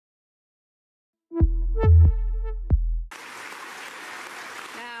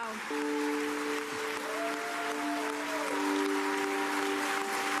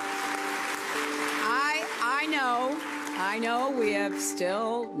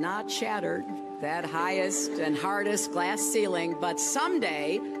Still not shattered, that highest and hardest glass ceiling, but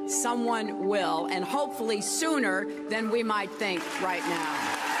someday someone will, and hopefully sooner than we might think right now.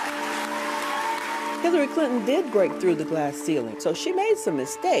 Hillary Clinton did break through the glass ceiling, so she made some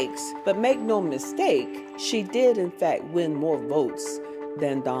mistakes, but make no mistake, she did in fact win more votes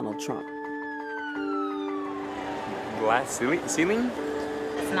than Donald Trump. Glass ceiling?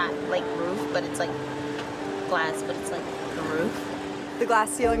 It's not like roof, but it's like glass, but it's like the roof. The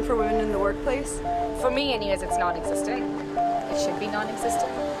glass ceiling for women in the workplace? For me, anyways, it's non-existent. It should be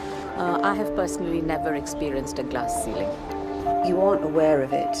non-existent. I have personally never experienced a glass ceiling. You aren't aware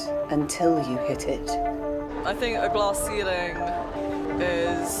of it until you hit it. I think a glass ceiling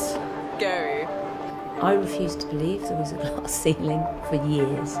is scary. I refuse to believe there was a glass ceiling for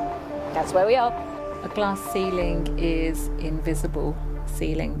years. That's where we are. A glass ceiling is invisible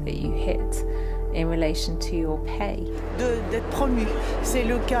ceiling that you hit in relation to your pay. D'être promu. C'est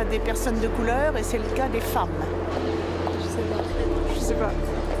le cas des personnes de couleur et c'est le cas des femmes. Je sais pas.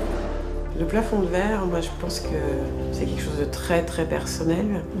 Le plafond de verre, moi je pense que c'est quelque chose de très très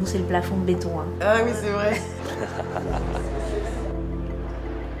personnel. Nous c'est le plafond de béton. Hein. Ah oui, c'est vrai.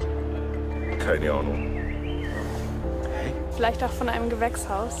 Keine Ahnung. Vielleicht auch von einem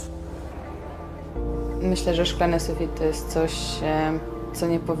Gewächshaus. Myślę, że szklane sufit to jest coś, co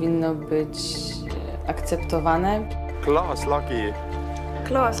nie powinno być akceptowane. Klaaslaki.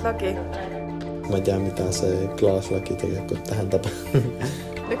 Klaaslaki. Ma ei tea, mida see klaaslaki tegelikult tähendab.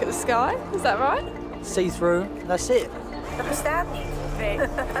 Look at the sky, is that right? See through, that's it. Dat bestaat niet. Nee.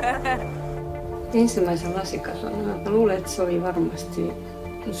 Ensimmäisen lasikasvun, mä luulen, että se oli varmasti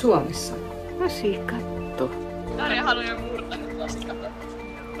Suomessa. Lasikatto. Tarja haluaa murtanut lasikaton.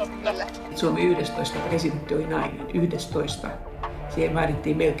 Suomen 11 presidentti oli nainen. 11. Siihen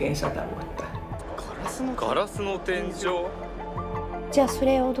vaadittiin melkein 100 vuotta. ガラスの天井。じゃあそ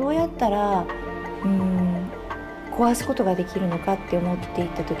れをどうやったら壊すことができるのかって思っていっ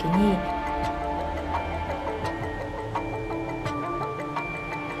た時に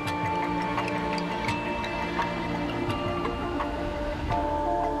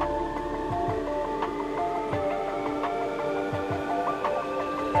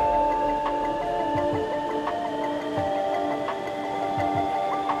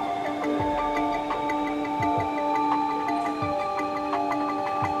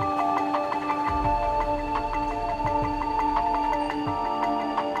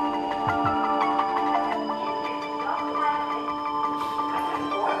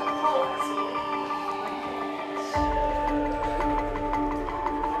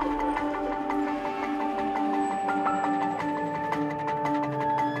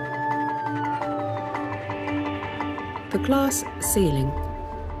The glass ceiling.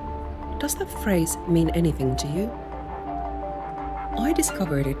 Does that phrase mean anything to you? I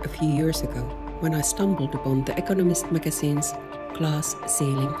discovered it a few years ago when I stumbled upon The Economist magazine's Glass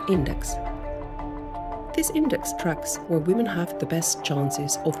Ceiling Index. This index tracks where women have the best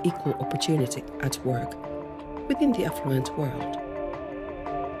chances of equal opportunity at work within the affluent world.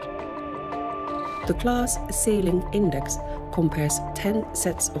 The Glass Ceiling Index compares 10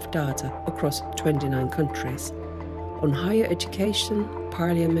 sets of data across 29 countries on higher education,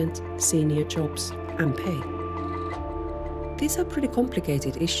 parliament, senior jobs, and pay. These are pretty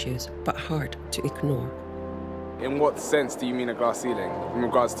complicated issues, but hard to ignore. In what sense do you mean a glass ceiling? In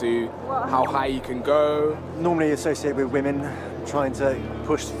regards to how high you can go? Normally associated with women trying to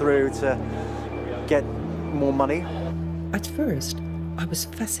push through to get more money. At first, I was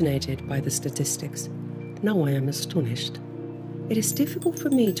fascinated by the statistics. Now I am astonished. It is difficult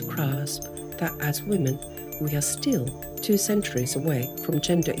for me to grasp that as women, we are still 2 centuries away from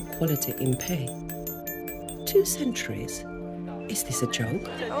gender equality in pay. 2 centuries? Is this a joke?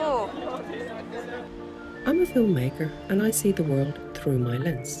 Oh. I'm a filmmaker and I see the world through my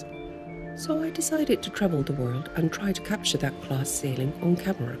lens. So I decided to travel the world and try to capture that glass ceiling on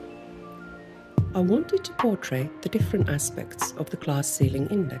camera. I wanted to portray the different aspects of the glass ceiling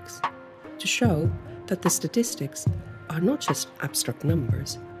index, to show that the statistics are not just abstract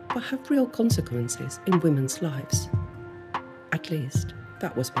numbers, but have real consequences in women's lives. At least,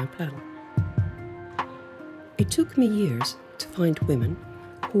 that was my plan. It took me years to find women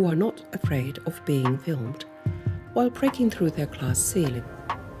who are not afraid of being filmed while breaking through their glass ceiling.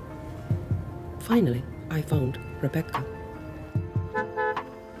 Finally, I found Rebecca.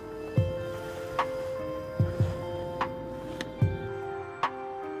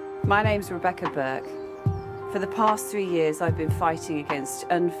 My name's Rebecca Burke. For the past 3 years, I've been fighting against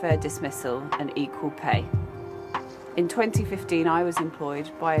unfair dismissal and equal pay. In 2015, I was employed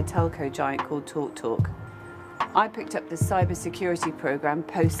by a telco giant called TalkTalk. I picked up the cybersecurity program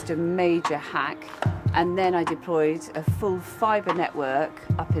post a major hack, and then I deployed a full fibre network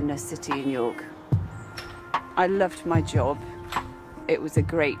up in a city in York. I loved my job. It was a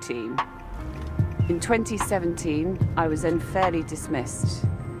great team. In 2017, I was unfairly dismissed.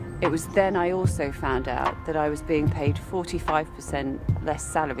 It was then I also found out that I was being paid 45% less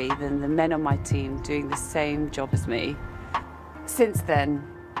salary than the men on my team doing the same job as me. Since then,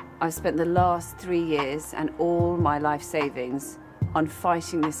 I've spent the last 3 years and all my life savings on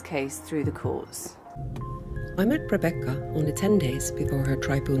fighting this case through the courts. I met Rebecca only 10 days before her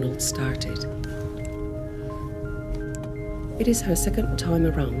tribunal started. It is her second time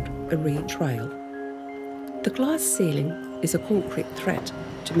around a retrial. The glass ceiling is a concrete threat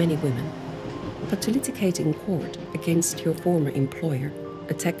to many women, but to litigate in court against your former employer,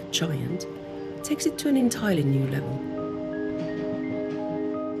 a tech giant, takes it to an entirely new level.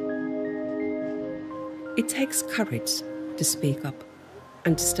 It takes courage to speak up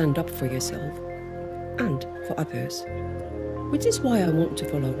and to stand up for yourself and for others, which is why I want to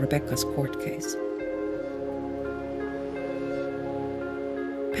follow Rebecca's court case.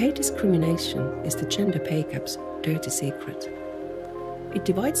 Pay discrimination is the gender pay gap's dirty secret. It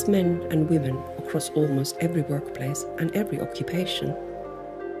divides men and women across almost every workplace and every occupation.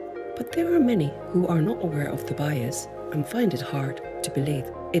 But there are many who are not aware of the bias and find it hard to believe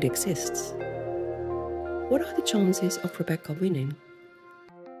it exists. What are the chances of Rebecca winning?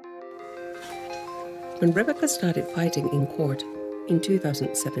 When Rebecca started fighting in court in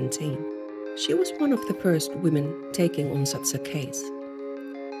 2017, she was one of the first women taking on such a case.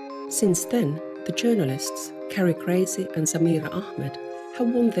 Since then, the journalists Carrie Gracie and Samira Ahmed have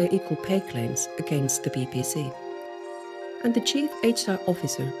won their equal pay claims against the BBC. And the chief HR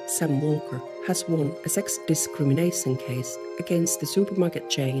officer, Sam Walker, has won a sex discrimination case against the supermarket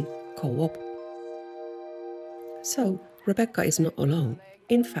chain Co-op. So, Rebecca is not alone.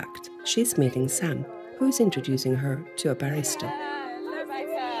 In fact, she's meeting Sam, who is introducing her to a barrister. Hello,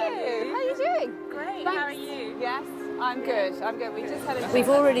 Rebecca. How are you doing? Great. How are you? Yes. I'm good. We just had a... We've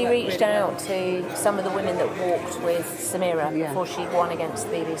already reached out to some of the women that walked with Samira before she won against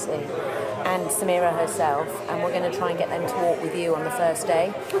the BBC, and Samira herself, and we're going to try and get them to walk with you on the first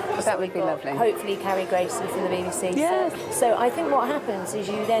day. That would be lovely. Hopefully Carrie Gracie from the BBC. Yes. So I think what happens is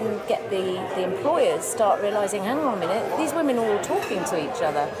you then get the employers start realising, hang on a minute, these women are all talking to each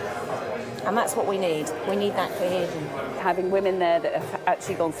other. And that's what we need. We need that cohesion. Having women there that have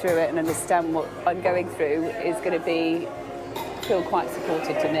actually gone through it and understand what I'm going through is going to feel quite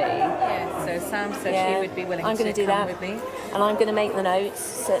supported to me. Yeah, so Sam said she would be willing to do come that with me. And I'm going to make the notes,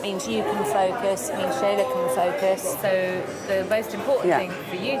 so it means you can focus, it means Shayla can focus. So the most important thing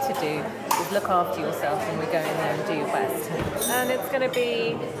for you to do is look after yourself when we go in there and do your best. And it's going to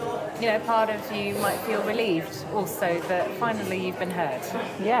be, you know, part of you might feel relieved also that finally you've been heard.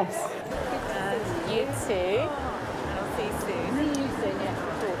 Yes. You too. I'll see you soon. See you soon,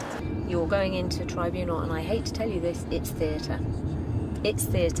 yeah. You're going into tribunal, and I hate to tell you this, it's theatre. It's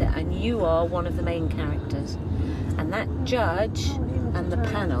theatre, and you are one of the main characters. And that judge and the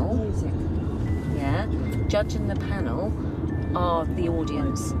panel, judge and the panel are the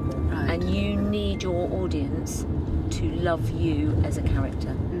audience. Right. And you need your audience to love you as a character.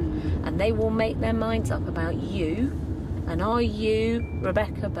 And they will make their minds up about you. And are you,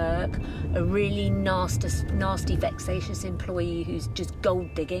 Rebecca Burke, a really nasty, vexatious employee who's just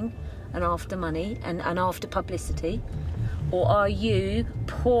gold digging and after money and after publicity? Or are you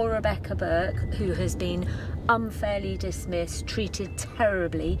poor Rebecca Burke, who has been unfairly dismissed, treated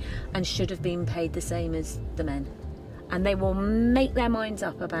terribly, and should have been paid the same as the men? And they will make their minds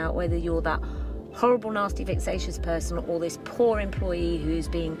up about whether you're that horrible, nasty, vexatious person or this poor employee who's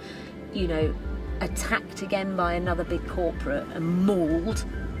being, you know, attacked again by another big corporate and mauled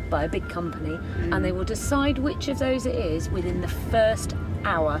by a big company, and they will decide which of those it is within the first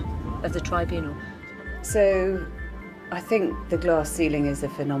hour of the tribunal. So I think the glass ceiling is a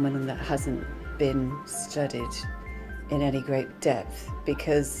phenomenon that hasn't been studied in any great depth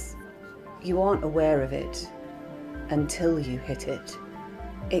because you aren't aware of it until you hit it.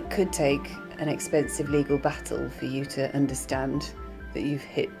 It could take an expensive legal battle for you to understand that you've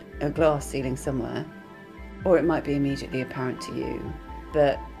hit a glass ceiling somewhere, or it might be immediately apparent to you,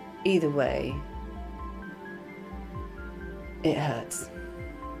 but either way, it hurts.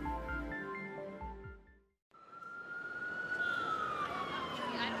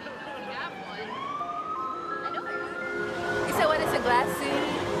 So what is a glass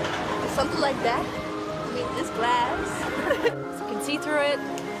ceiling? Something like that? I mean, this glass. So you can see through it,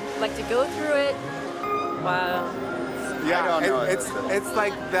 like to go through it. Wow. Yeah, it's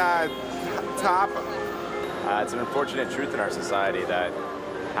like the top. It's an unfortunate truth in our society that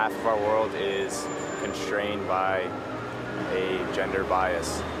half of our world is constrained by a gender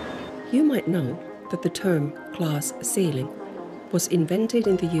bias. You might know that the term glass ceiling was invented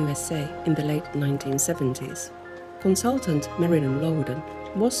in the USA in the late 1970s. Consultant Marilyn Loudon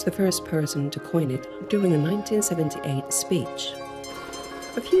was the first person to coin it during a 1978 speech.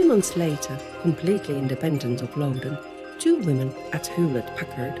 A few months later, completely independent of Loudon, two women at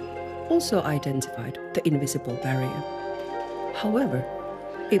Hewlett-Packard also identified the invisible barrier. However,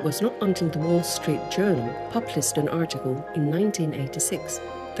 it was not until the Wall Street Journal published an article in 1986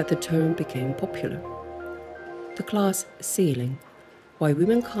 that the term became popular. The glass ceiling, why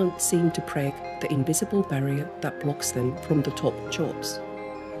women can't seem to break the invisible barrier that blocks them from the top jobs.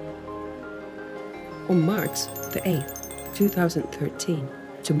 On March the 8th, 2013,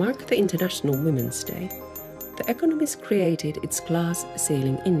 to mark the International Women's Day, The Economist created its Glass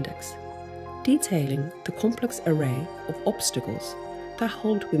Ceiling Index, detailing the complex array of obstacles that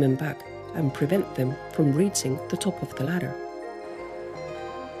hold women back and prevent them from reaching the top of the ladder.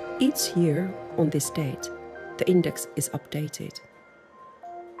 Each year on this date, the index is updated.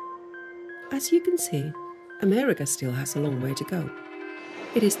 As you can see, America still has a long way to go.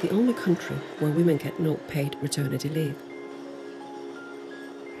 It is the only country where women get no paid maternity leave.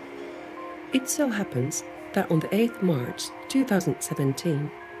 It so happens that on the 8th March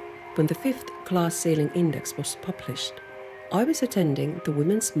 2017, when the 5th Glass Ceiling Index was published, I was attending the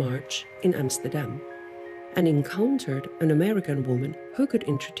Women's March in Amsterdam and encountered an American woman who could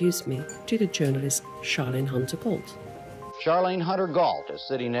introduce me to the journalist Charlene Hunter Galt. Charlene Hunter Galt is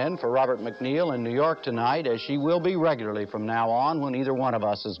sitting in for Robert McNeil in New York tonight, as she will be regularly from now on when either one of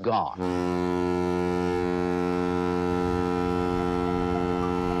us is gone.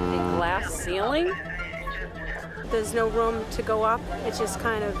 A glass ceiling? There's no room to go up. It's just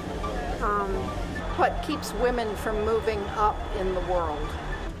kind of what keeps women from moving up in the world.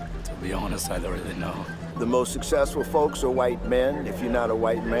 To be honest, I don't really know. The most successful folks are white men. If you're not a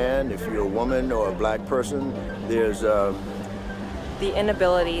white man, if you're a woman or a black person, there's the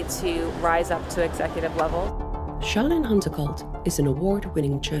inability to rise up to executive level. Charlene Hunter Galt is an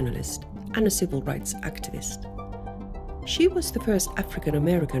award-winning journalist and a civil rights activist. She was the first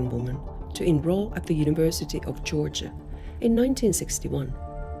African-American woman to enroll at the University of Georgia in 1961.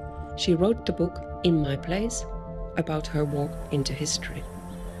 She wrote the book In My Place about her walk into history.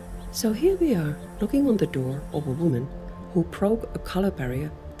 So here we are, knocking on the door of a woman who broke a color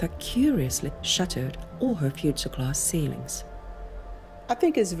barrier that curiously shattered all her future glass ceilings. I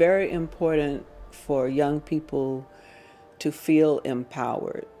think it's very important for young people to feel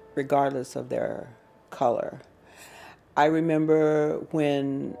empowered, regardless of their color. I remember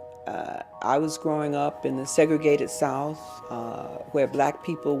when I was growing up in the segregated South, where black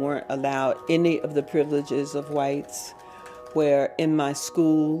people weren't allowed any of the privileges of whites, where in my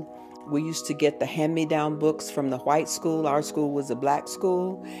school, we used to get the hand-me-down books from the white school. Our school was a black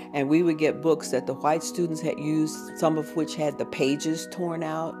school, and we would get books that the white students had used, some of which had the pages torn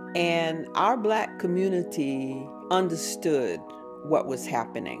out. And our black community understood what was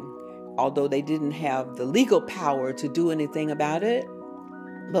happening, although they didn't have the legal power to do anything about it.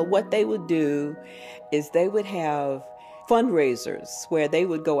 But what they would do is they would have fundraisers where they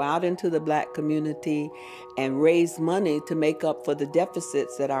would go out into the black community and raise money to make up for the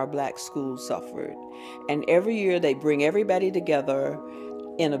deficits that our black schools suffered. And every year they bring everybody together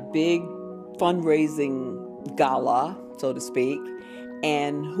in a big fundraising gala, so to speak,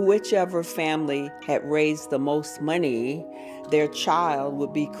 and whichever family had raised the most money, their child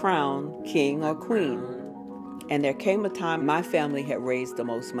would be crowned king or queen. And there came a time my family had raised the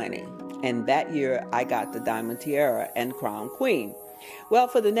most money. And that year, I got the diamond tiara and crown queen. Well,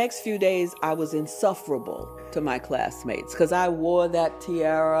 for the next few days, I was insufferable to my classmates because I wore that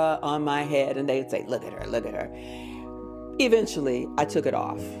tiara on my head and they'd say, look at her, look at her. Eventually, I took it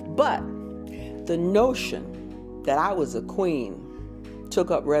off. But the notion that I was a queen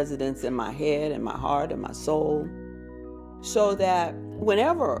took up residence in my head and my heart and my soul, so that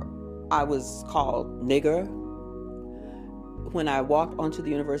whenever I was called nigger, when I walked onto the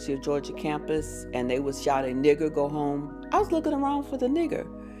University of Georgia campus and they was shouting, "Nigger, go home," I was looking around for the nigger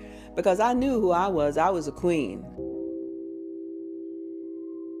because I knew who I was. I was a queen.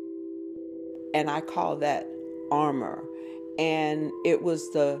 And I call that armor. And it was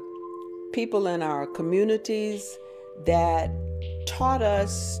the people in our communities that taught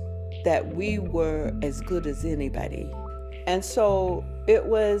us that we were as good as anybody. And so it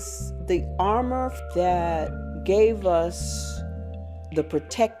was the armor that gave us the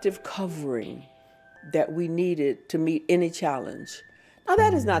protective covering that we needed to meet any challenge. Now,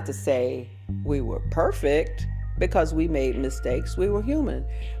 that is not to say we were perfect because we made mistakes. We were human.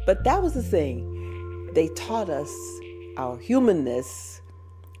 But that was the thing. They taught us our humanness,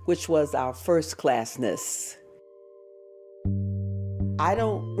 which was our first-classness. I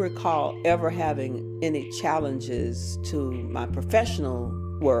don't recall ever having any challenges to my professional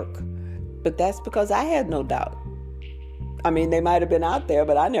work, but that's because I had no doubt. I mean, they might have been out there,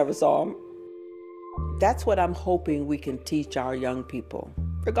 but I never saw them. That's what I'm hoping we can teach our young people,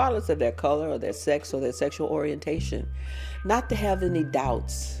 regardless of their color or their sex or their sexual orientation, not to have any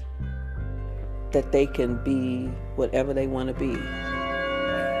doubts that they can be whatever they want to be.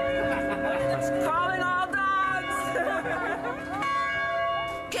 Calling all dogs!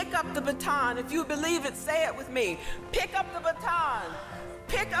 Pick up the baton. If you believe it, say it with me. Pick up the baton.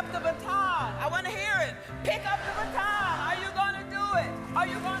 Pick up the baton. I want to hear it. Pick up the baton. Are you going to do it? Are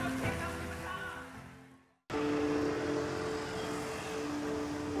you going to pick up the baton?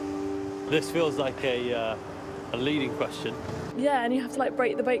 This feels like a leading question. Yeah, and you have to like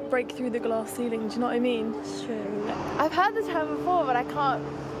break through the glass ceiling. Do you know what I mean? It's true. I've heard the term before, but I can't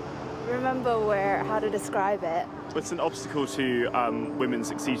remember how to describe it. It's an obstacle to women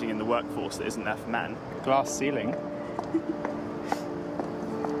succeeding in the workforce that isn't there for men. Glass ceiling.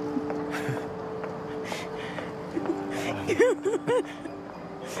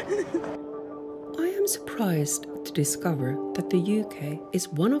 I am surprised to discover that the UK is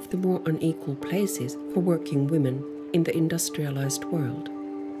one of the more unequal places for working women in the industrialized world.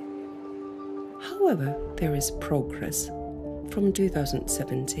 However, there is progress. From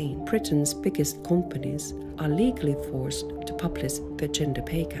 2017, Britain's biggest companies are legally forced to publish their gender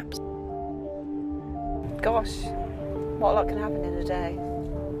pay gaps. Gosh, what a lot can happen in a day.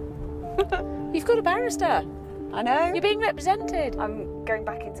 You've got a barrister. I know. You're being represented. I'm going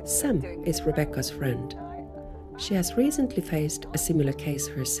back into Sam is Rebecca's friend. She has recently faced a similar case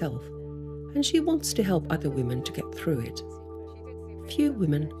herself, and she wants to help other women to get through it. Few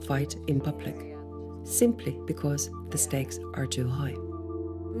women fight in public, simply because the stakes are too high.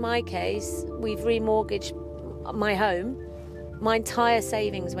 In my case, we've remortgaged my home. My entire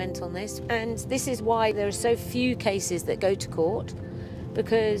savings went on this, and this is why there are so few cases that go to court,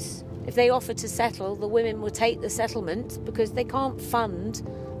 because if they offer to settle, the women will take the settlement because they can't fund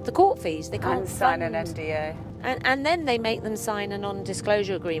the court fees. They can't sign an NDA. And then they make them sign a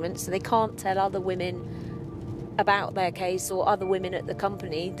non-disclosure agreement, so they can't tell other women about their case or other women at the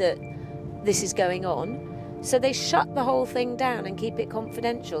company that this is going on. So they shut the whole thing down and keep it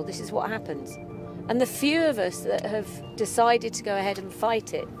confidential. This is what happens. And the few of us that have decided to go ahead and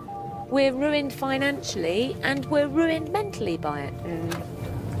fight it, we're ruined financially and we're ruined mentally by it.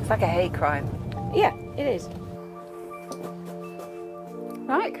 It's like a hate crime. Yeah, it is.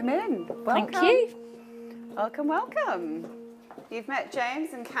 Right, come in. Welcome. Thank you. Welcome, welcome. You've met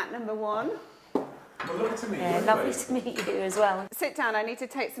James and cat number 1. Well, lovely to meet you. Yeah, lovely to meet you as well. Sit down, I need to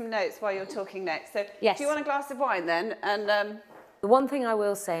take some notes while you're talking next. So, yes. Do you want a glass of wine then? And the one thing I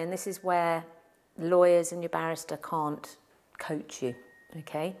will say, and this is where lawyers and your barrister can't coach you,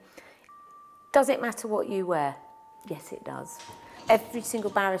 okay? Does it matter what you wear? Yes, it does. Every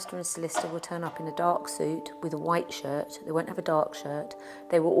single barrister and solicitor will turn up in a dark suit with a white shirt. They won't have a dark shirt.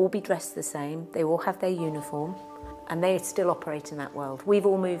 They will all be dressed the same. They will have their uniform, and they still operate in that world. We've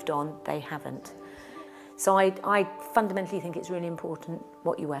all moved on. They haven't. So I fundamentally think it's really important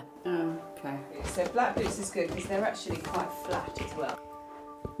what you wear. Oh, okay. So black boots is good because they're actually quite flat as well.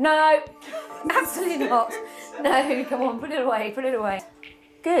 No, absolutely not. No, come on, put it away, put it away.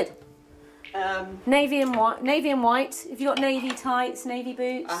 Good. Navy and white. If you've got navy tights, navy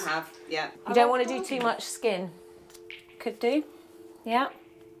boots. I have, yeah. You don't want to do too much skin. Could do. Yeah.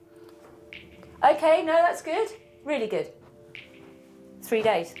 Okay, no, that's good. Really good. 3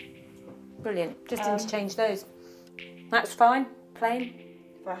 days. Brilliant. Just interchange those. That's fine. Plain.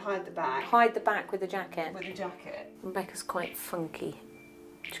 If I hide the back. Hide the back with a jacket. With a jacket. Rebecca's quite funky.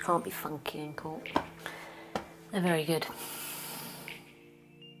 She can't be funky in court. They're very good.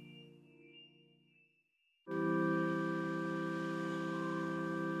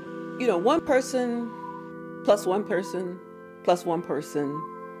 You know, one person plus one person plus one person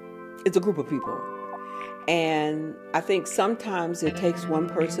is a group of people. And I think sometimes it takes one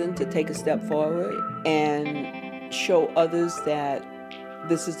person to take a step forward and show others that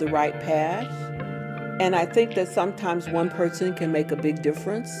this is the right path. And I think that sometimes one person can make a big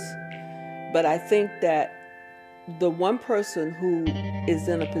difference. But I think that the one person who is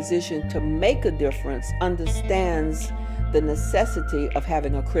in a position to make a difference understands the necessity of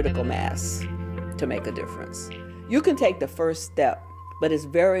having a critical mass to make a difference. You can take the first step, but it's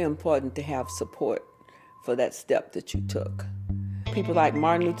very important to have support for that step that you took. people like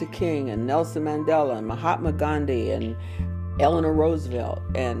Martin Luther King and Nelson Mandela and Mahatma Gandhi and Eleanor Roosevelt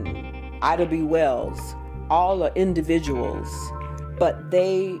and Ida B. Wells, all are individuals, but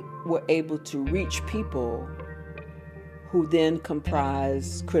they were able to reach people who then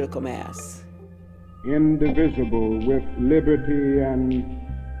comprise critical mass. Indivisible with liberty and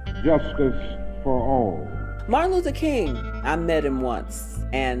justice for all. Martin Luther King, I met him once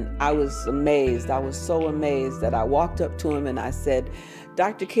and I was amazed. I was so amazed that I walked up to him and I said,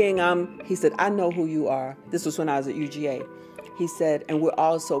 Dr. King, he said, I know who you are. This was when I was at UGA. He said, and we're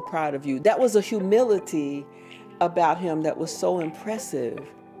all so proud of you. That was a humility about him that was so impressive.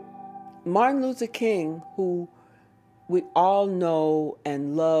 Martin Luther King, who we all know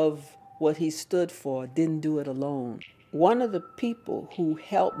and love what he stood for, didn't do it alone. One of the people who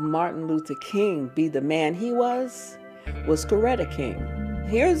helped Martin Luther King be the man he was Coretta King.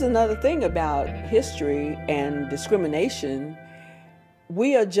 Here's another thing about history and discrimination.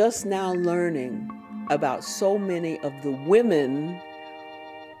 We are just now learning about so many of the women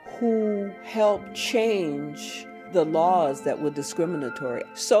who helped change the laws that were discriminatory.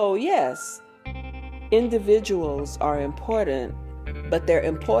 So yes, individuals are important, but their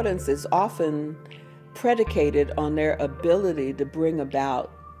importance is often predicated on their ability to bring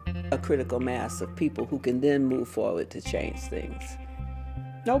about a critical mass of people who can then move forward to change things.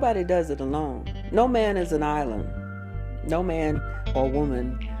 Nobody does it alone. No man is an island. No man or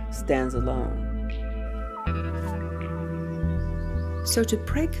woman stands alone. So to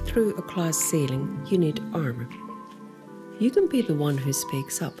break through a class ceiling, you need armor. You can be the one who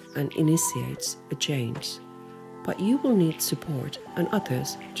speaks up and initiates a change, but you will need support and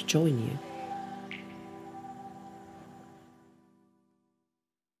others to join you.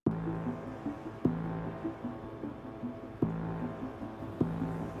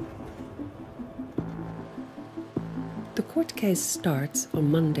 The court case starts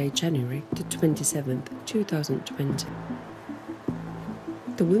on Monday, January the 27th, 2020.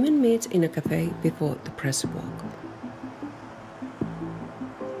 The women meet in a cafe before the press walk.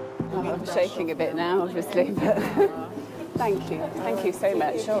 Oh, I'm shaking a bit now, obviously, but thank you so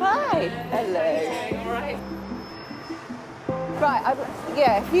much. Hi, hello. Right,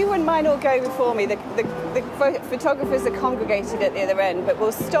 yeah, if you wouldn't mind all going before me, the photographers are congregated at the other end, but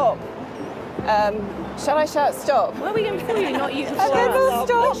we'll stop. Shall I shout stop? Well, we're going to follow you, not you. And then we'll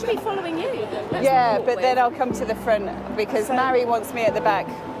stop. We should be following you. Yeah, but then I'll come to the front because Mary wants me at the back.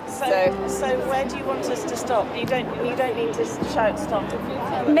 So where do you want us to stop? You don't need to shout stop.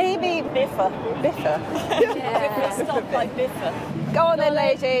 Maybe Biffa. Yeah. Stop like Biffa. Go on then,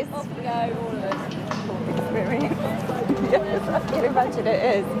 ladies. Off we go, all of us. Yes, I can imagine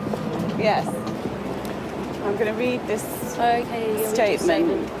it is. Yes. I'm going to read this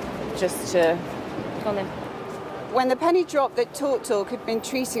statement just to... Go on then. When the penny dropped that Talk had been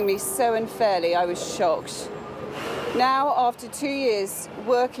treating me so unfairly, I was shocked. Now, after 2 years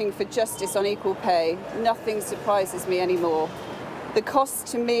working for justice on equal pay, nothing surprises me anymore. The cost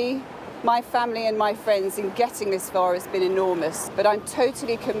to me, my family and my friends in getting this far has been enormous, but I'm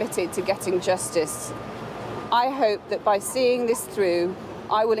totally committed to getting justice. I hope that by seeing this through,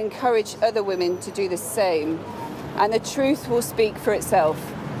 I will encourage other women to do the same, and the truth will speak for itself.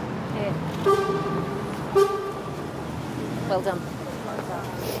 Yeah. Well done.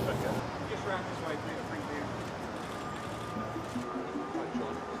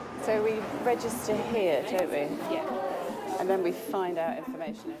 So we register here, don't we? Yeah. And then we find out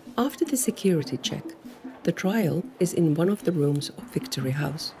information. After the security check, the trial is in one of the rooms of Victory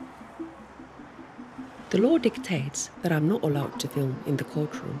House. The law dictates that I'm not allowed to film in the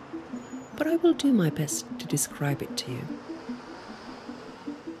courtroom, but I will do my best to describe it to you.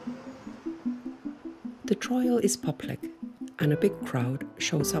 The trial is public, and a big crowd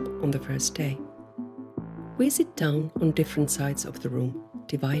shows up on the first day. We sit down on different sides of the room,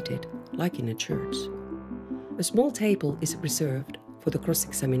 divided like in a church. A small table is reserved for the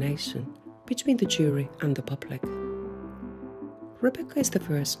cross-examination between the jury and the public. Rebecca is the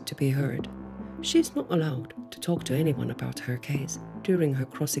first to be heard. She is not allowed to talk to anyone about her case during her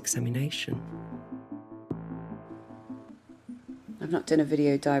cross-examination. I've not done a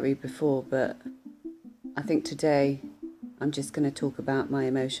video diary before, but I think today I'm just going to talk about my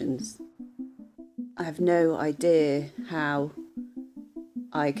emotions. I have no idea how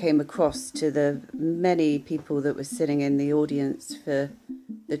I came across to the many people that were sitting in the audience for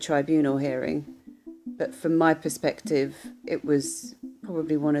the tribunal hearing, but from my perspective, it was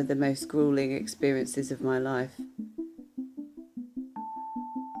probably one of the most grueling experiences of my life.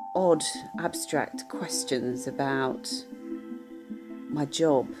 Odd, abstract questions about my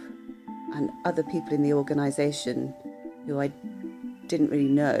job and other people in the organisation who I didn't really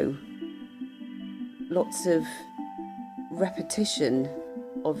know. Lots of repetition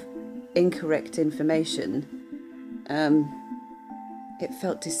of incorrect information. It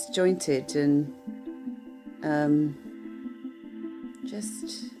felt disjointed and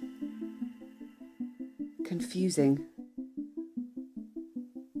just confusing.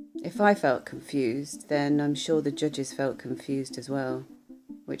 If I felt confused, then I'm sure the judges felt confused as well,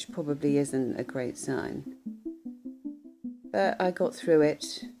 which probably isn't a great sign. But I got through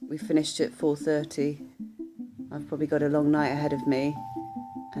it. We finished at 4:30. I've probably got a long night ahead of me,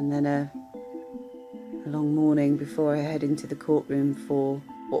 and then a long morning before I head into the courtroom for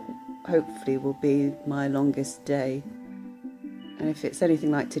what hopefully will be my longest day. And if it's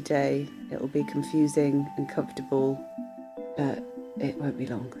anything like today, it will be confusing and comfortable, but it won't be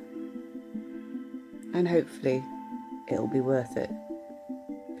long. And hopefully it'll be worth it,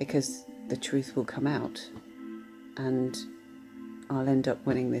 because the truth will come out and I'll end up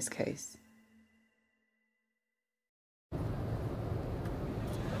winning this case.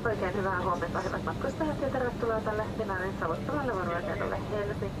 Oikein hyvää huomenta, hyvät matkustajat, ja tervetuloa tälle Finnarin savuttavalle vuororakennulle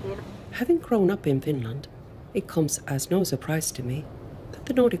Helsinkiin. Having grown up in Finland, it comes as no surprise to me that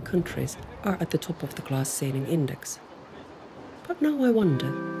the Nordic countries are at the top of the glass ceiling index. But now I wonder,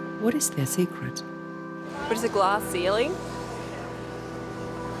 what is their secret? What is a glass ceiling?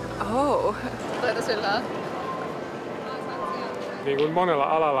 Oh. Niin kuin monella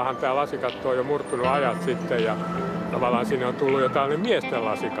alallahan tämä lasikatto on jo murtunut ajat sitten ja tavallaan sinne on tullut jo tällainen miesten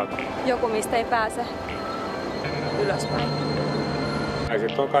lasikatto. Joku, mistä ei pääse ylöspäin.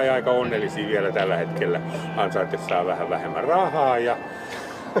 Naiset on kai aika onnellisia vielä tällä hetkellä ansaitessaan vähän vähemmän rahaa ja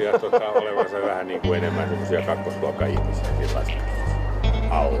olevansa vähän niin kuin enemmän semmoisia kakkosluokan ihmisiä siinä lasikatossa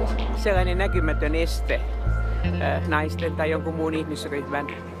alla. Sellainen näkymätön este naisten tai jonkun muun ihmisryhmän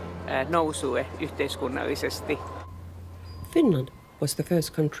nousulle yhteiskunnallisesti. Finland was the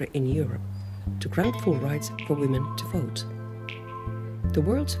first country in Europe to grant full rights for women to vote. The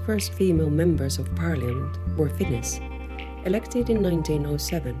world's first female members of parliament were Finnish, elected in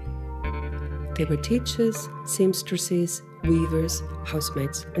 1907. They were teachers, seamstresses, weavers,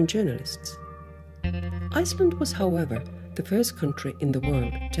 housemaids and journalists. Iceland was, however, the first country in the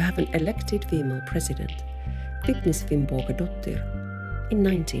world to have an elected female president, Vigdis Finnbogadóttir, in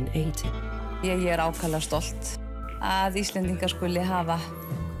 1980. Ég ákaflega stolt að Íslendingar skuli hafa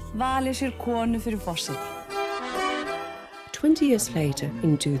valið sér konu fyrir forseta. 20 years later,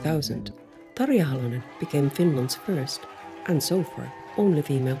 in 2000, Tarja Halonen became Finland's first, and so far, only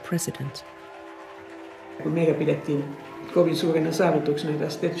female president. Kun meillä pidettiin kovin suurena saavutuksena,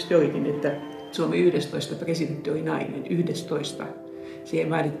 tässä tietysti olikin, että Suomen 11 presidentti oli nainen, 11. Siihen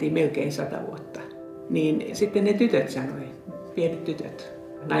vaadittiin melkein 100 vuotta. Niin sitten ne tytöt sanoi, pienet tytöt,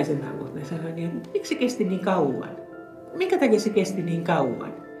 naisen avut, ne sanoi, niin, miksi se kesti niin kauan? Minkä takia se kesti niin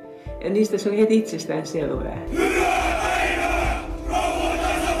kauan? Ja niistä se oli heti itsestään selvää.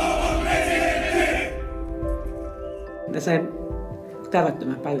 Mä sain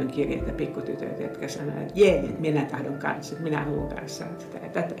tavattoman paljon kirjeitä pikkutytöitä, jotka sanoivat, että jee, että minä tahdon kanssa, että minä haluan kanssa sitä ja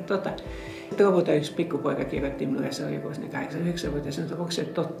tätä ja tota. Lopulta yksi pikkupoika kirjoitti minulle, ja se oli joku 8-9-vuotias, sanoi, että onko se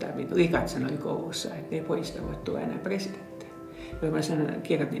totta, mitä likat sanoi koulussa, että ei pojista voi tulla enää presidenttiä. Ja mä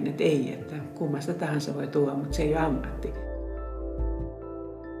kirjoitin, että ei, että kummasta tahansa voi tulla, mutta se ei ole ammatti.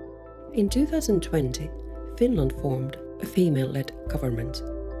 In 2020, Finland formed a female-led government,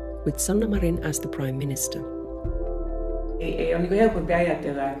 with Sanna Marin as the prime minister. Ei ole niin helpompi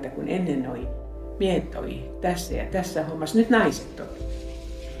ajatella, että kun ennen oli miehet oli tässä ja tässä hommassa, nyt naiset on.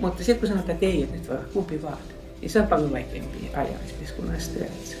 Mutta sitten kun sanotaan, että ei, että nyt voi olla kumpi vaan, niin se on paljon vaikeampi ajaa yhteiskunnassa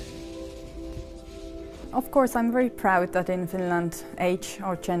työssä. Of course, I'm very proud that in Finland age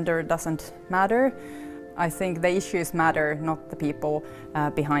or gender doesn't matter. I think the issues matter, not the people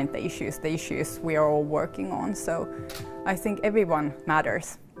behind the issues we are all working on. So I think everyone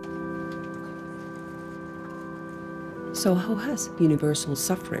matters. So how has universal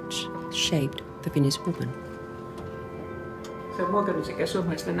suffrage shaped the Finnish woman? Se on muokannut sekä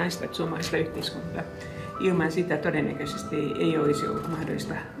suomalaista naista että suomalaista yhteiskuntaa. Ilman sitä todennäköisesti ei olisi ollut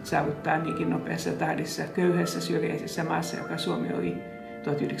mahdollista saavuttaa niinkin nopeassa tahdissa köyhässä syrjäisessä maassa, joka Suomi oli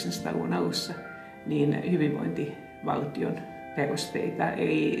 1900-luvun alussa, niin hyvinvointivaltion perusteita.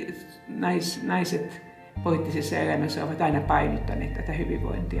 Eli naiset poliittisessa elämässä ovat aina painottaneet tätä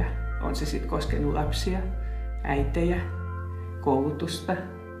hyvinvointia. On se sitten koskenut lapsia, äitejä, koulutusta,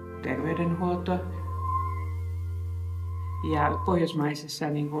 terveydenhuoltoa. Ja pohjoismaisessa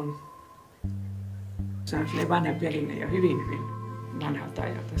niin kun, se on vanha perinne jo hyvin vanhalta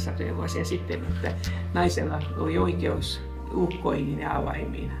ajalta, satoja vuosia sitten, että naisella oli oikeus lukkoihin ja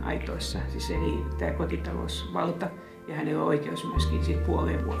avaimiin aitoissa. Siis eli tämä kotitalousvalta ja hänellä on oikeus myöskin siitä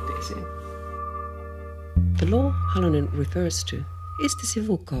puoleen vuoteeseen. The law Halonen refers to is the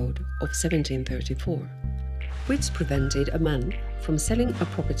Civil Code of 1734, which prevented a man from selling a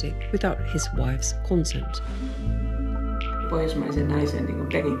property without his wife's consent. Pohjoismaisen naisen niin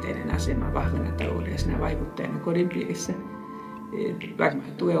perinteinen asema vahvana taloudellisena vaikuttajana kodin piirissä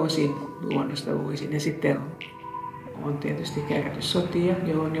varmaan tulee osin luonnosta luisin. Ja sitten on tietysti käyty sotia,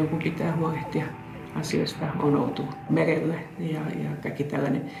 johon jonkun pitää huolehtia asioista, on oltu merellä ja kaikki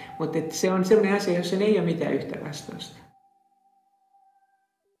tällainen. Mutta se on sellainen asia, jossa ei ole mitään yhtä vastausta.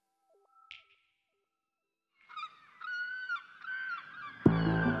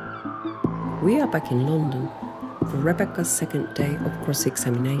 We are back in London for Rebecca's second day of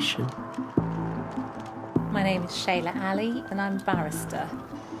cross-examination. My name is Shayla Ali and I'm a barrister.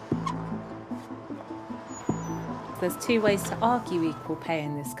 There's two ways to argue equal pay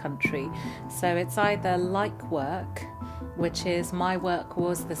in this country. So it's either like work, which is my work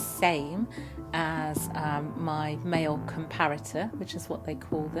was the same as my male comparator, which is what they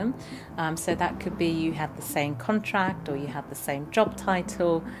call them. So that could be you had the same contract or you had the same job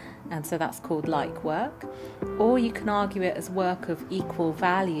title, and so that's called like work. Or you can argue it as work of equal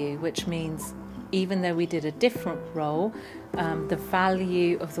value, which means even though we did a different role, the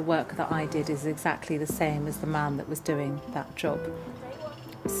value of the work that I did is exactly the same as the man that was doing that job.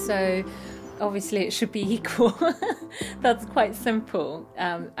 So obviously it should be equal. That's quite simple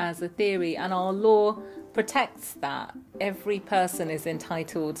as a theory, and our law protects that. Every person is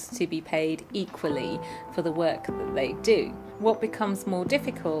entitled to be paid equally for the work that they do. What becomes more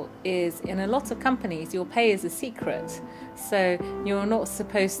difficult is in a lot of companies your pay is a secret, so you're not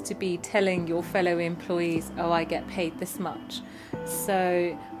supposed to be telling your fellow employees, oh, I get paid this much.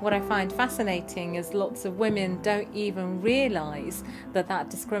 So what I find fascinating is lots of women don't even realise that that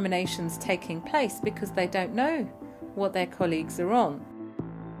discrimination's taking place because they don't know what their colleagues are on.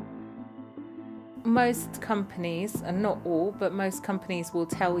 Most companies, and not all, but most companies will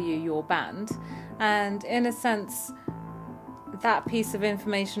tell you your band, and in a sense that piece of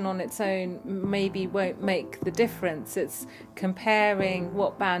information on its own maybe won't make the difference. It's comparing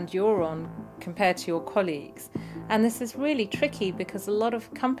what band you're on compared to your colleagues. And this is really tricky because a lot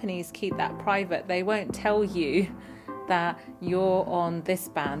of companies keep that private. They won't tell you that you're on this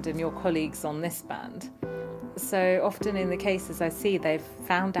band and your colleague's on this band. So often in the cases I see, they've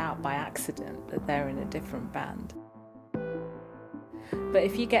found out by accident that they're in a different band. But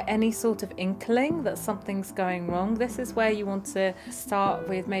if you get any sort of inkling that something's going wrong, this is where you want to start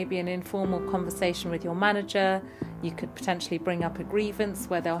with maybe an informal conversation with your manager. You could potentially bring up a grievance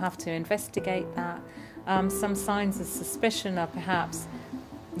where they'll have to investigate that. Some signs of suspicion are perhaps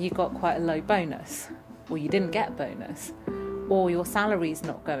you got quite a low bonus, or you didn't get a bonus, or your salary's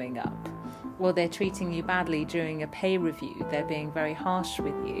not going up, or they're treating you badly during a pay review, they're being very harsh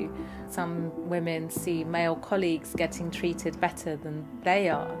with you. Some women see male colleagues getting treated better than they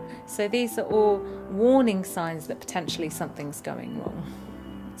are. So these are all warning signs that potentially something's going wrong.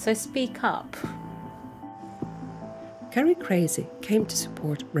 So speak up. Carrie Crazy came to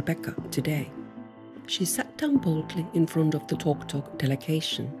support Rebecca today. She sat down boldly in front of the Talk Talk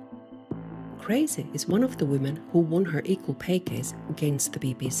delegation. Crazy is one of the women who won her equal pay case against the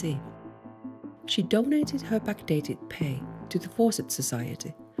BBC. She donated her backdated pay to the Fawcett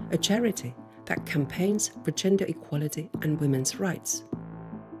Society, a charity that campaigns for gender equality and women's rights.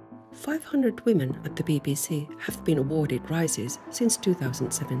 500 women at the BBC have been awarded rises since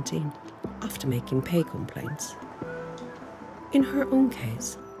 2017 after making pay complaints. In her own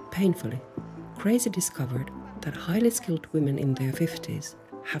case, painfully, Crazy discovered that highly skilled women in their 50s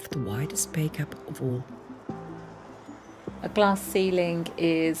have the widest pay gap of all. A glass ceiling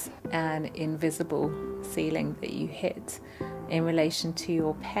is an invisible ceiling that you hit in relation to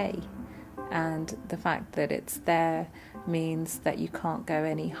your pay, and the fact that it's there means that you can't go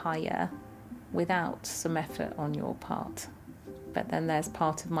any higher without some effort on your part. But then there's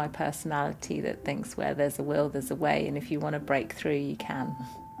part of my personality that thinks where there's a will, there's a way, and if you want to break through, you can.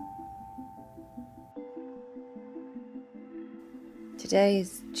 Today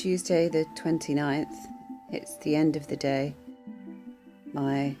is Tuesday the 29th. It's the end of the day.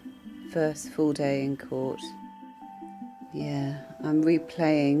 My first full day in court. Yeah, I'm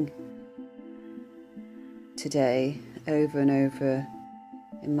replaying today over and over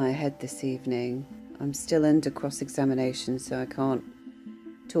in my head this evening. I'm still under cross-examination, so I can't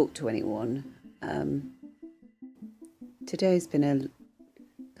talk to anyone. Today's been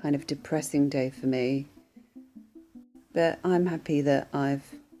a kind of depressing day for me, but I'm happy that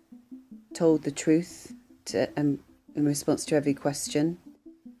I've told the truth in response to every question.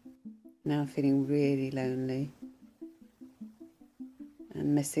 Now feeling really lonely.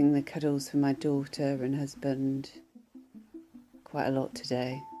 I'm missing the cuddles from my daughter and husband quite a lot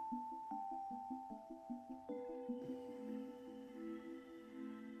today.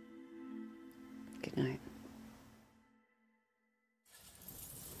 Good night.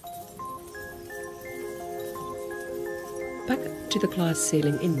 Back to the glass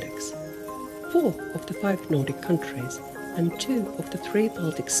ceiling index. 4 of the 5 Nordic countries and 2 of the 3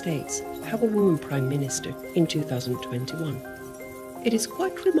 Baltic states have a woman prime minister in 2021. It is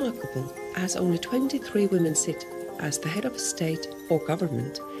quite remarkable, as only 23 women sit as the head of state or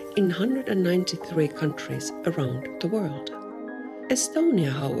government in 193 countries around the world.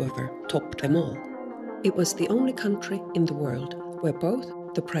 Estonia, however, topped them all. It was the only country in the world where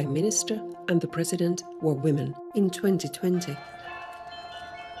both the prime minister and the president were women in 2020.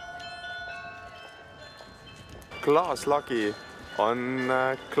 Klaaslagi on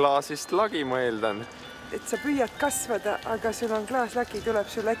klaasist lagi, ma eeldan. Et sa püüad kasvada, aga sul on klaaslagi tuleb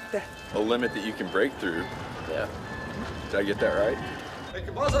sul ette. A limit that you can break through. Yeah. Did I get that right?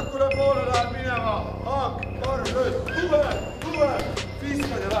 Äkki vasakule poole lähed minema. Haak, karv, lööd, tuve,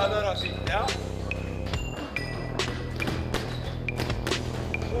 viskad ja lähed ära siit, jah?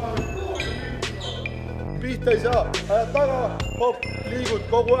 Pihta ei saa, ajad taga, hopp, liigud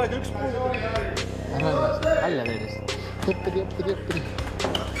kogu aeg üks puu. Välja veedest. Õppidi.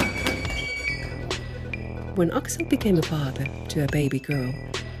 When Axel became a father to a baby girl,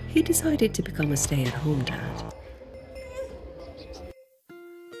 he decided to become a stay-at-home dad.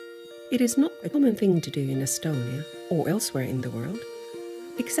 It is not a common thing to do in Estonia or elsewhere in the world,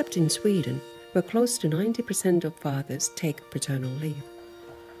 except in Sweden, where close to 90% of fathers take paternal leave.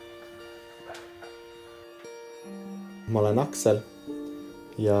 Ma olen Aksel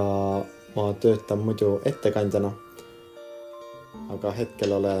ja ma töötan muidu ettekandjana, aga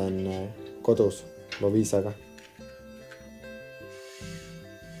hetkel olen kodus Loviisaga.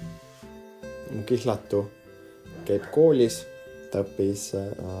 Mu kihlatu käib koolis, ta õppis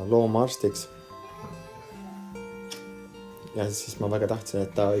loomaarstiks. Ja siis ma väga tahtsin,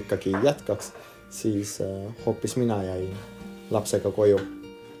 et ta ikkagi jätkaks, siis hoopis mina jäin lapsega koju.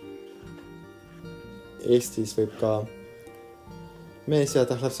 Eestis võib ka mees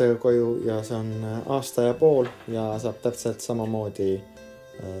jääda lapsega koju ja see on aasta ja pool ja saab täpselt samamoodi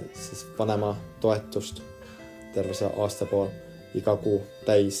siis vanema toetust terve see aasta pool iga kuu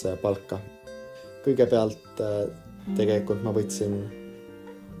täis palka. Kõigepealt tegelikult ma võtsin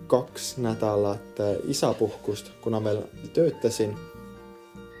 2 nädalat isapuhkust, kuna veel töötasin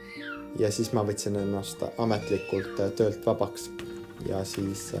ja siis ma võtsin ennast ametlikult töölt vabaks ja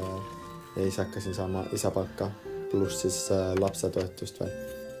siis hakkasin saama isapalka pluss siis lapsetoetust veel.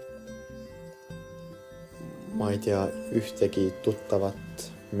 Ma ei tea ühtegi tuttavat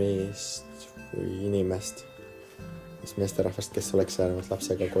meest või inimest, meesterahvast, kes oleks jäänud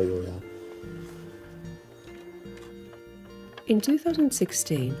lapsega koju. In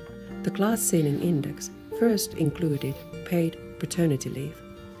 2016, the glass ceiling index first included paid paternity leave,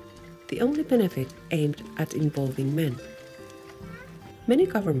 the only benefit aimed at involving men. Many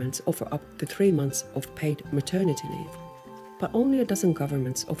governments offer up to 3 months of paid maternity leave, but only a dozen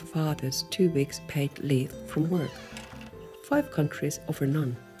governments offer fathers 2 weeks paid leave from work. 5 countries offer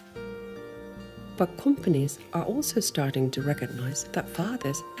none. But companies are also starting to recognize that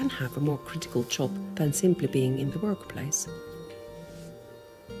fathers can have a more critical job than simply being in the workplace.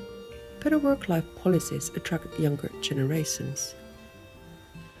 Better work-life policies attract younger generations.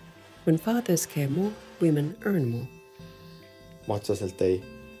 When fathers care more, women earn more. Ma otseselt ei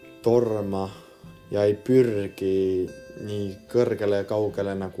torma ja ei pürgi nii kõrgele ja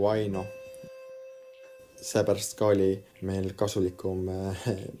kaugele nagu Aino. Seepärast ka oli meil kasulikum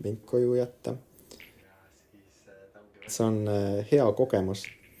mind koju jätta. See on hea kogemus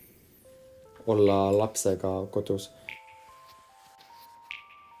olla lapsega kodus.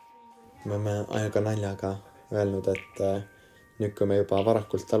 Me oleme aega naljaga öelnud, et nüüd kui me juba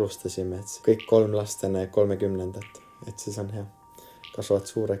varakult alustasime, et kõik 3 last enne 30. Et siis on hea. Kasvavad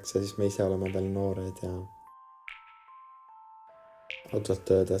suureks ja siis me ise oleme veel noored ja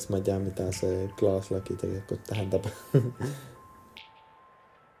ausalt öeldes ma ei tea, mida see klaaslagi tegelikult tähendab.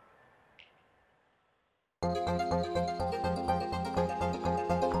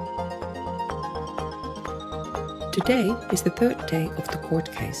 Today is the 3rd day of the court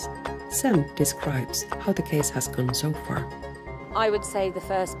case. Sam describes how the case has gone so far. I would say the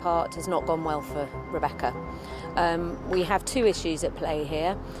first part has not gone well for Rebecca. We have 2 issues at play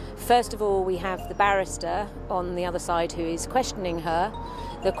here. First of all, we have the barrister on the other side who is questioning her.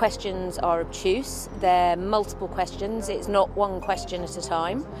 The questions are obtuse. They're multiple questions. It's not one question at a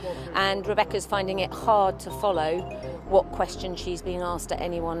time. And Rebecca's finding it hard to follow what question she's being asked at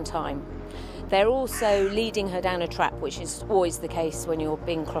any one time. They're also leading her down a trap, which is always the case when you're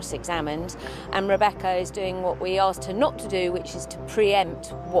being cross-examined. And Rebecca is doing what we asked her not to do, which is to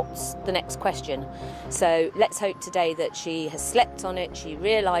preempt what's the next question. So let's hope today that she has slept on it, she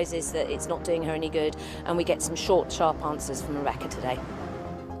realises that it's not doing her any good, and we get some short, sharp answers from Rebecca today.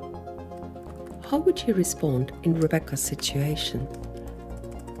 How would you respond in Rebecca's situation?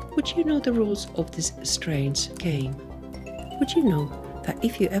 Would you know the rules of this strange game? Would you know that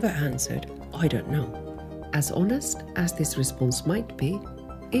if you ever answered, "I don't know," as honest as this response might be,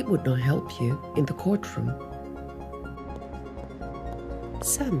 it would not help you in the courtroom?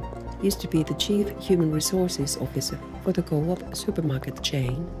 Sam used to be the Chief Human Resources Officer for the Co-op supermarket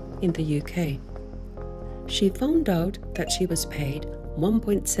chain in the UK. She found out that she was paid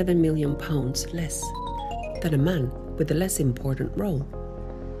 £1.7 million less than a man with a less important role.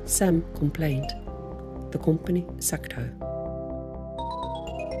 Sam complained. The company sacked her.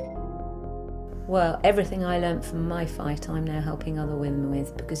 Well, everything I learnt from my fight I'm now helping other women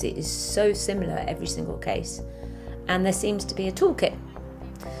with, because it is so similar every single case, and there seems to be a toolkit.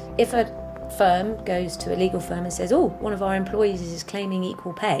 If a firm goes to a legal firm and says, "Oh, one of our employees is claiming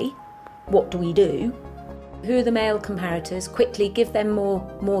equal pay, what do we do?" Who are the male comparators? Quickly give them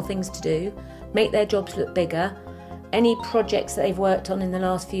more things to do, make their jobs look bigger. Any projects that they've worked on in the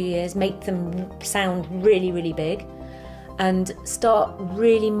last few years, make them sound really, really big, and start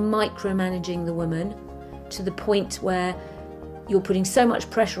really micromanaging the woman to the point where you're putting so much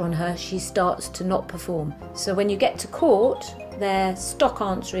pressure on her, she starts to not perform. So when you get to court, their stock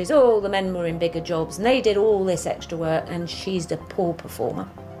answer is, "Oh, the men were in bigger jobs and they did all this extra work and she's a poor performer."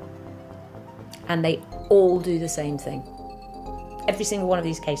 And they all do the same thing. Every single one of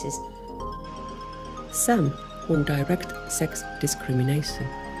these cases. Sam won direct sex discrimination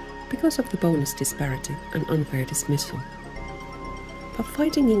because of the bonus disparity and unfair dismissal. But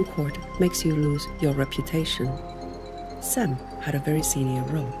fighting in court makes you lose your reputation. Sam had a very senior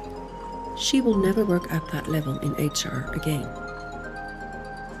role. She will never work at that level in HR again.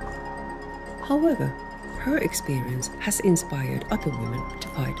 However, her experience has inspired other women to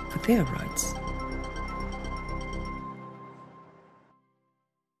fight for their rights.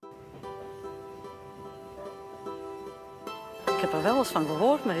 Ik heb er wel eens van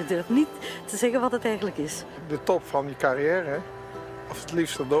gehoord, maar ik durf niet te zeggen wat het eigenlijk is. De top van je carrière, hè? Of het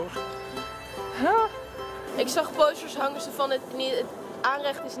liefst erdoor. Huh? Ik zag posters hangen van het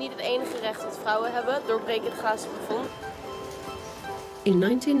aanrecht is niet het enige recht dat vrouwen hebben. Doorbreken het glazen plafond. In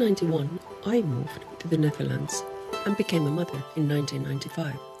 1991, I moved to the Netherlands and became a mother in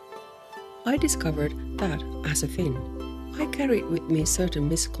 1995. I discovered that, as a Finn, I carried with me certain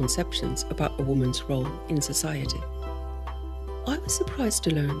misconceptions about a woman's role in society. I was surprised to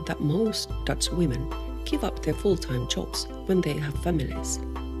learn that most Dutch women give up their full-time jobs when they have families.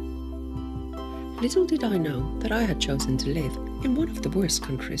 Little did I know that I had chosen to live in one of the worst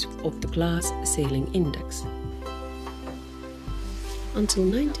countries of the glass ceiling index. Until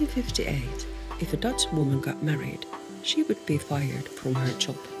 1958, if a Dutch woman got married, she would be fired from her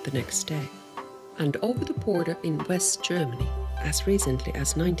job the next day. And over the border in West Germany, as recently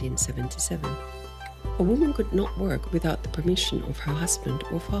as 1977, a woman could not work without the permission of her husband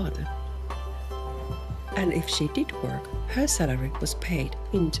or father. And if she did work, her salary was paid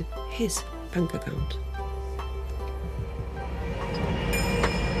into his bank account.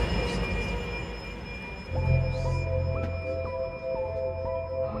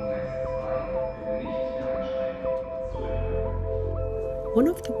 One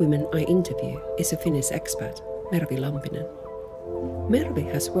of the women I interview is a Finnish expat, Mervi Lampinen.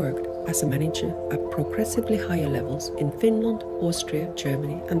 Mervi has worked as a manager at progressively higher levels in Finland, Austria,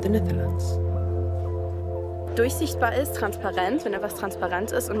 Germany and the Netherlands. Durchsichtbar ist, transparent, wenn etwas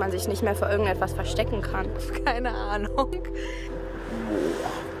transparent ist und man sich nicht mehr vor irgendetwas verstecken kann. Keine Ahnung.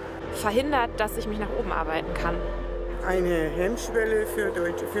 Verhindert, dass ich mich nach oben arbeiten kann. Eine Hemmschwelle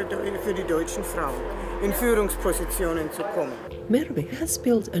für die deutschen Frauen, in Führungspositionen zu kommen. Mervi has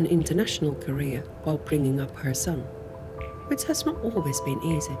built an international career while bringing up her son, which has not always been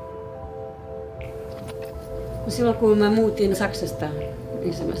easy. Silloin kun mä muutin Saksasta,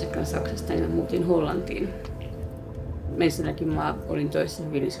 ensimmäisen kanssa Saksasta, niin mä muutin Hollantiin. Ensinnäkin mä olin töissä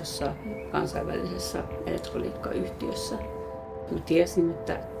hyvin isossa kansainvälisessä elektroniikkayhtiössä. Mä tiesin,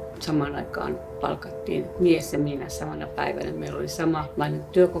 että samaan aikaan palkattiin mies ja minä samana päivänä. Meillä oli samanlainen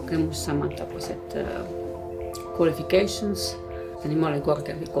työkokemus, samantapaiset qualifications. Ja niin mä olin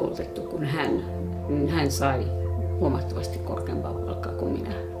korkeampi koulutettu kuin hän. Hän sai huomattavasti korkeampaa palkkaa kuin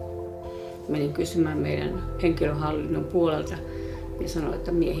minä. Menin kysymään meidän henkilöhallinnon puolelta ja sanoin,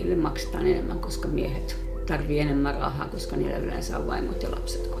 että miehille maksetaan enemmän, koska miehet tarvii enemmän rahaa, koska niillä yleensä on vaimot ja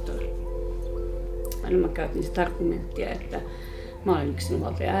lapset kotona. Aina mä käytin sitä argumenttia, että mä olen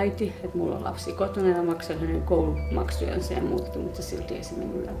yksinhuoltaja äiti, että mulla on lapsi kotona ja maksan hänen koulumaksujansa ja muuta, mutta silti ei se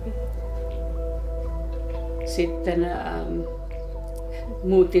mennyt läpi. Sitten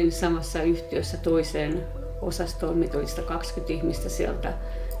muutin samassa yhtiössä toiseen osastoon, mitä oli 120 ihmistä sieltä,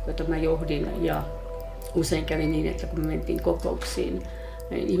 jota mä johdin, ja usein kävi niin, että kun me mentiin kokouksiin,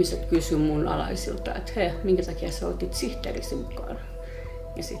 niin ihmiset kysyivät mun alaisilta, että hei, minkä takia sä otit sihteerisi mukaan?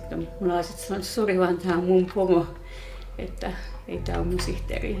 Ja sitten mun alaiset sanoivat, että sori vaan, tää on mun pomo, että ei tää ole mun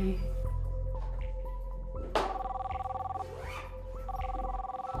sihteeri.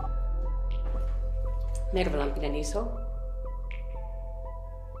 Mervelampinen iso.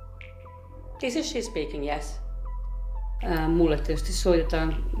 This is she speaking, yes. Mulle tietysti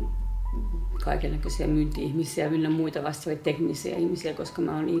soitetaan kaikennäköisiä myynti-ihmisiä ynnä muita vastaavia teknisiä ihmisiä, koska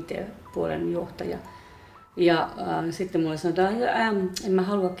mä oon IT-puolen johtaja. Ja sitten mulle sanotaan, että en mä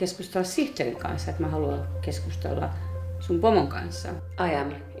halua keskustella sihteerin kanssa, että mä haluan keskustella sun pomon kanssa. I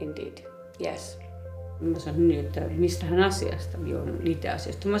am indeed, yes. Mä sanoin niin, että mistähän asiasta,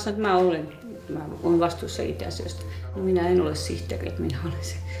 IT-asioista. Mä sanoin, että mä olen vastuussa IT-asioista. No, minä en ole sihteeri, että minä olen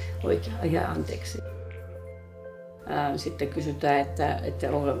se oikea, anteeksi. Sitten kysytään,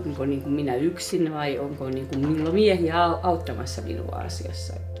 että onko niin kuin minä yksin vai onko niin kuin minulla miehiä auttamassa minua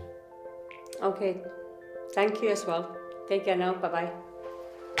asiassa. Okay, thank you as well. Take care now, bye bye.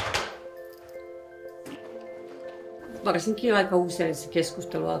 Varsinkin aika usein se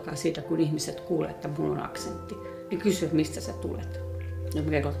keskustelu alkaa siitä, kun ihmiset kuulee, että minulla on aksentti. Ne kysyvät, mistä sä tulet. Ja mä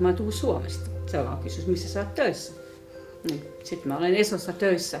kerron, että mä tulen Suomesta. Seuraava kysymys, missä sä oot töissä. Sitten mä olen Esossa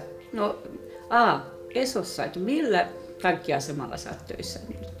töissä. No, Esossa, että millä tankkiasemalla sä oot töissä?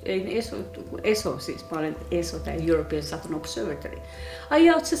 Ei Eso siis, mä olen Eso, tämä European Southern Observatory. Ai,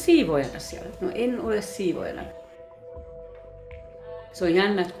 oot sä siivoojana siellä? No, en ole siivoojana. Se on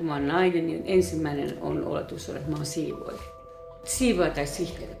jännä, että kun mä oon nainen, niin ensimmäinen on oletus, että mä oon siivooja. Siivooja tai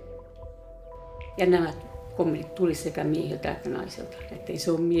sihteeri. Ja nämä kommentit tuli sekä miehiltä että naisilta. Että ei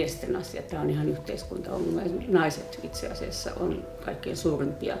se ole miesten asia, tämä on ihan yhteiskuntaongelma. Naiset itse asiassa on kaikkein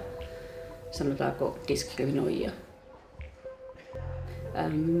suurimpia, sanotaanko, diskriminoijia.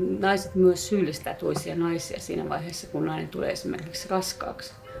 Naiset myös syyllistää toisia naisia siinä vaiheessa, kun nainen tulee esimerkiksi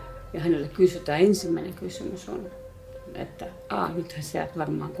raskaaksi. Ja hänelle kysytään, ensimmäinen kysymys on, että nythän sä jäät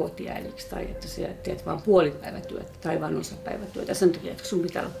varmaan kotiäidiksi tai että sä teet vaan puolipäivätyötä tai vain osapäivätyötä. Sen takia, että sun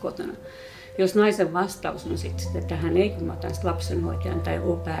pitää olla kotona. Jos naisen vastaus on sitten, että hän ei, kun mä otan lapsenhoitajan tai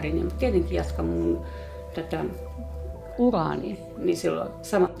au pairin, niin mä tietenkin jatkan mun tätä uraani, niin silloin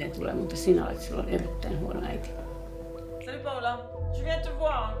samat ne tulee, mutta sinä olet silloin erittäin huono äiti. Salut Paula, je viens te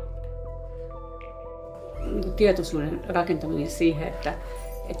voir. Tietoisuuden rakentaminen siihen, että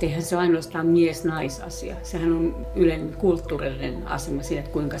eihän se ole ainoastaan mies-naisasia. Sehän on yleinen kulttuurillinen asema siinä,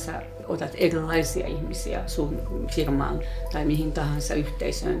 että kuinka sä otat erilaisia ihmisiä sun firmaan tai mihin tahansa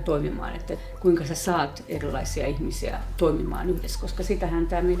yhteisöön toimimaan. Että kuinka sä saat erilaisia ihmisiä toimimaan yhdessä, koska sitähän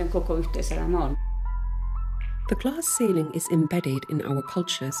tämä meidän koko yhteiselämä on. The glass ceiling is embedded in our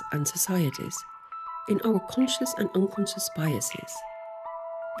cultures and societies, in our conscious and unconscious biases.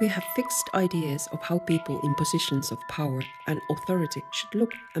 We have fixed ideas of how people in positions of power and authority should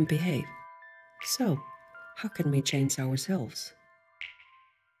look and behave. So, how can we change ourselves?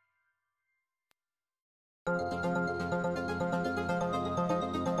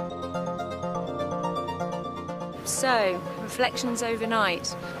 So, reflections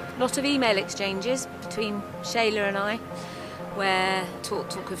overnight. A lot of email exchanges between Shayla and I, where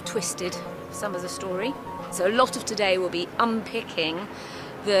talk have twisted some of the story. So a lot of today will be unpicking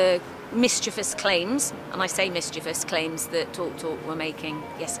the mischievous claims, and I say mischievous claims, that Talk were making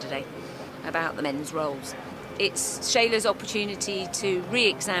yesterday about the men's roles. It's Shayla's opportunity to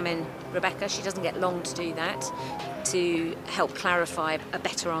re-examine Rebecca. She doesn't get long to do that, to help clarify a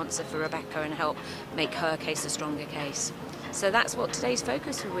better answer for Rebecca and help make her case a stronger case. So that's what today's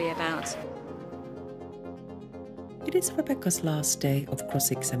focus will be about. It is Rebecca's last day of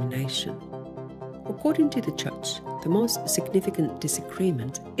cross-examination. According to the judge, the most significant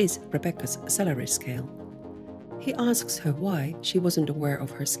disagreement is Rebecca's salary scale. He asks her why she wasn't aware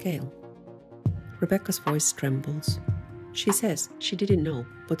of her scale. Rebecca's voice trembles. She says she didn't know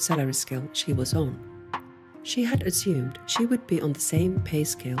what salary scale she was on. She had assumed she would be on the same pay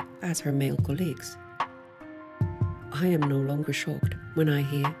scale as her male colleagues. I am no longer shocked when I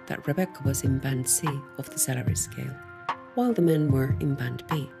hear that Rebecca was in band C of the salary scale, while the men were in band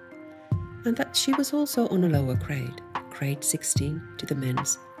B, and that she was also on a lower grade, grade 16 to the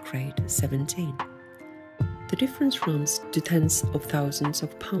men's grade 17. The difference runs to tens of thousands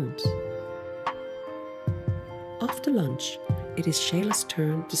of pounds. After lunch, it is Shayla's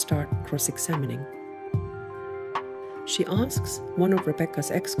turn to start cross-examining. She asks one of Rebecca's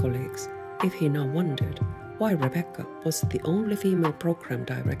ex-colleagues if he now wondered why Rebecca was the only female program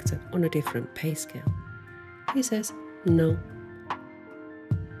director on a different pay scale. He says no.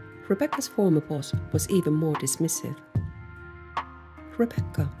 Rebecca's former boss was even more dismissive.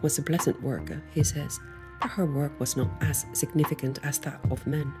 Rebecca was a pleasant worker, he says, but her work was not as significant as that of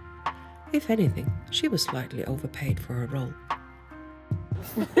men. If anything, she was slightly overpaid for her role.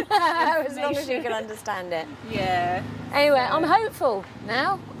 As long as you can understand it. Yeah. Anyway, I'm hopeful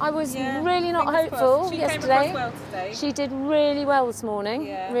now. I was really not hopeful yesterday. She came across well today. She did really well this morning.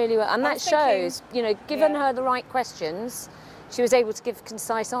 Yeah. Really well. And that shows, you know, given her the right questions, she was able to give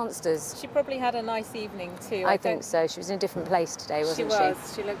concise answers. She probably had a nice evening too. I think so. She was in a different place today, wasn't she? She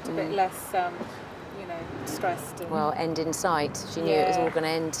was. She looked a bit less, you know, stressed. And well, end in sight. She knew it was all going to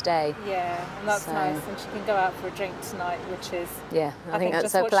end today. Yeah, and that's nice. And she can go out for a drink tonight, which is... Yeah, I think that's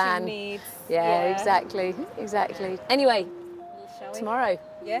just her what plan. She needs. Yeah, exactly, exactly. Anyway, tomorrow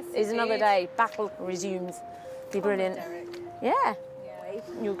is another day. Battle resumes. Be brilliant. Yeah.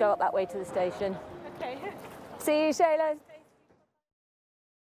 You'll go up that way to the station. Okay. See you, Shayla.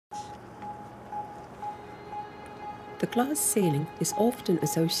 The glass ceiling is often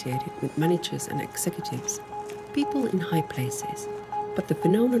associated with managers and executives, people in high places, but the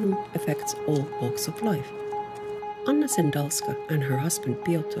phenomenon affects all walks of life. Anna Sendalska and her husband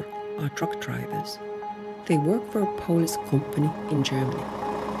Piotr are truck drivers. They work for a Polish company in Germany.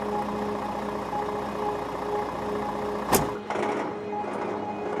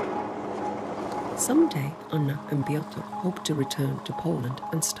 Someday, Anna and Piotr hope to return to Poland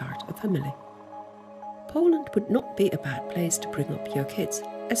and start a family. Poland would not be a bad place to bring up your kids,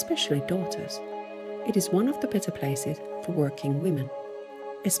 especially daughters. It is one of the better places for working women,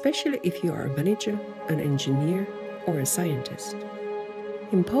 especially if you are a manager, an engineer, or a scientist.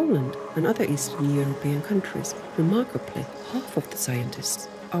 In Poland and other Eastern European countries, remarkably, half of the scientists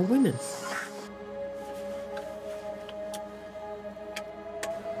are women.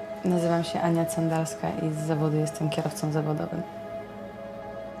 Nazywam się Ania Cendalska i z zawodu jestem kierowcą zawodowym.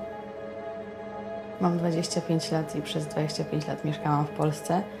 Mam 25 lat i przez 25 lat mieszkałam w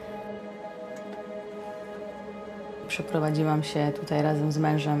Polsce. Przeprowadziłam się tutaj razem z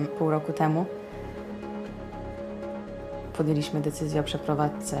mężem pół roku temu. Podjęliśmy decyzję o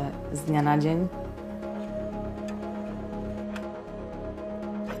przeprowadzce z dnia na dzień,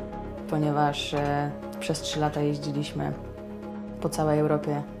 ponieważ przez 3 lata jeździliśmy po całej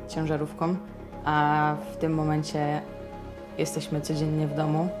Europie ciężarówką, a w tym momencie jesteśmy codziennie w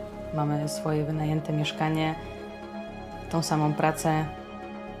domu. Mamy swoje wynajęte mieszkanie, tą samą pracę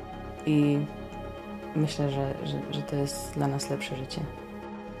i myślę, że to jest dla nas lepsze życie.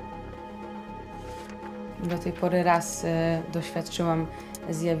 Do tej pory raz doświadczyłam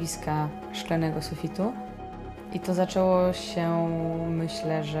zjawiska szklanego sufitu i to zaczęło się,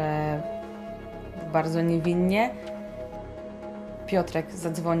 myślę, że bardzo niewinnie. Piotrek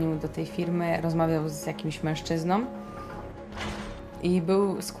zadzwonił do tej firmy, rozmawiał z jakimś mężczyzną i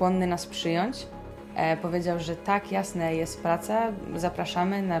był skłonny nas przyjąć. Powiedział, że tak, jasne, jest praca,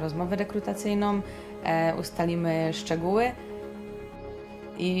 zapraszamy na rozmowę rekrutacyjną, ustalimy szczegóły.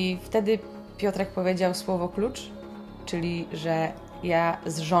 I wtedy Piotrek powiedział słowo klucz, czyli że ja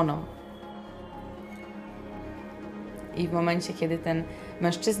z żoną. I w momencie, kiedy ten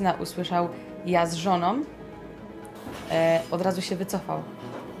mężczyzna usłyszał ja z żoną, od razu się wycofał.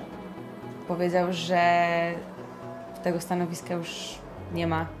 Powiedział, że tego stanowiska już nie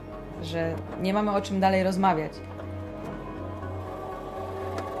ma, że nie mamy o czym dalej rozmawiać.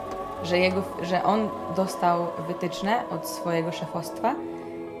 Że on dostał wytyczne od swojego szefostwa,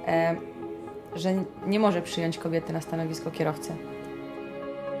 że nie może przyjąć kobiety na stanowisko kierowcy.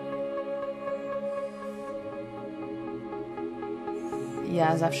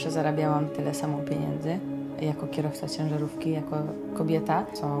 Ja zawsze zarabiałam tyle samo pieniędzy jako kierowca ciężarówki, jako kobieta,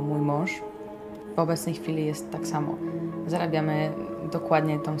 co mój mąż. W obecnej chwili jest tak samo. Zarabiamy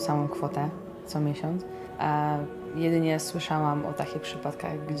dokładnie tą samą kwotę co miesiąc, a jedynie słyszałam o takich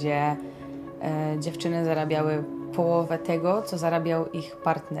przypadkach, gdzie dziewczyny zarabiały połowę tego, co zarabiał ich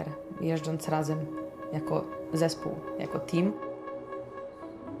partner, jeżdżąc razem jako zespół, jako team.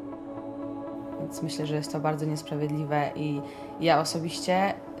 Więc myślę, że jest to bardzo niesprawiedliwe i ja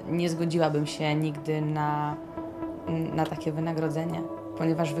osobiście nie zgodziłabym się nigdy na takie wynagrodzenie,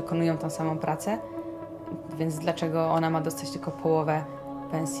 ponieważ wykonują tą samą pracę, więc dlaczego ona ma dostać tylko połowę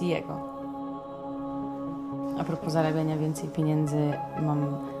pensji jego? A propos zarabiania więcej pieniędzy,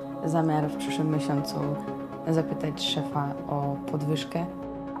 mam zamiar w przyszłym miesiącu zapytać szefa o podwyżkę.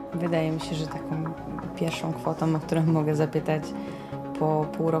 Wydaje mi się, że taką pierwszą kwotą, o którą mogę zapytać po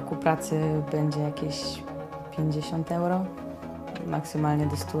pół roku pracy, będzie jakieś 50 €, maksymalnie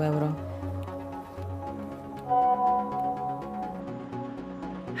do 100 €.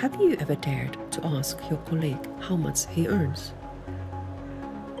 Have you ever dared to ask your colleague how much he earns?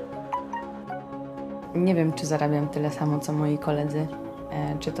 Nie wiem, czy zarabiam tyle samo, co moi koledzy,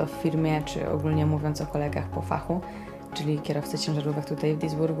 czy to w firmie, czy ogólnie mówiąc o kolegach po fachu, czyli kierowcy ciężarówek tutaj w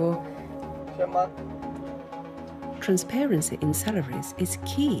Duisburgu. Transparency in salaries is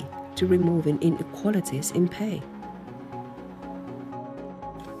key to removing inequalities in pay.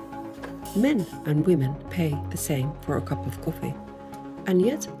 Men and women pay the same for a cup of coffee, and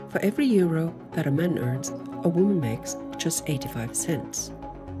yet for every euro that a man earns, a woman makes just 85 cents.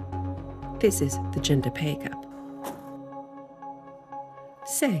 This is the gender pay gap.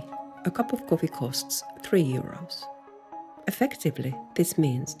 Say, a cup of coffee costs 3 euros. Effectively, this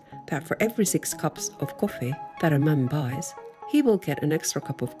means that for every 6 cups of coffee that a man buys, he will get an extra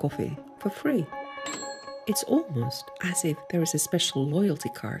cup of coffee for free. It's almost as if there is a special loyalty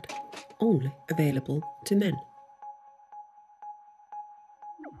card only available to men.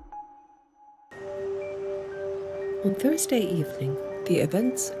 On Thursday evening, the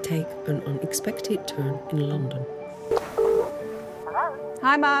events take an unexpected turn in London.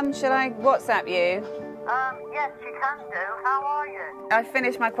 Hi, Mum. Should I WhatsApp you? Yes, you can do. How are you? I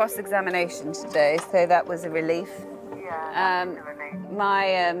finished my cross-examination today, so that was a relief. Yeah, that's a relief.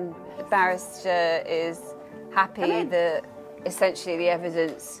 My barrister is happy that essentially the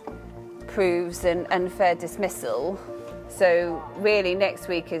evidence proves an unfair dismissal. So really next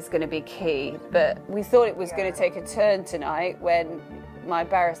week is going to be key. But we thought it was going to take a turn tonight when my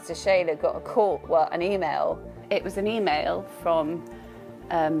barrister Shayla got a call, well, an email. It was an email from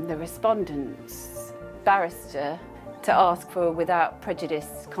the respondent's barrister to ask for a without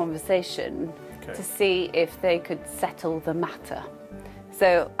prejudice conversation to see if they could settle the matter.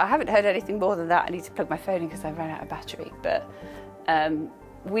 So I haven't heard anything more than that. I need to plug my phone in because I ran out of battery. But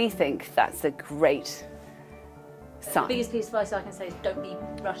we think that's a great sign. The biggest piece of advice I can say is don't be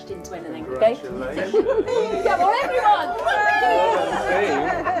rushed into anything. Congratulations. Okay? Come on, everyone!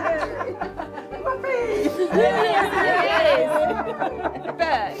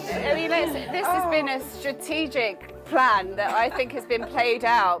 But I mean, this has been a strategic plan that I think has been played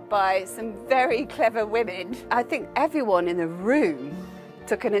out by some very clever women. I think everyone in the room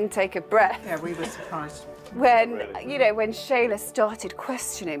took an intake of breath. Yeah, we were surprised. When, you know, when Shayla started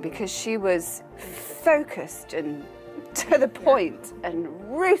questioning, because she was focused and to the point and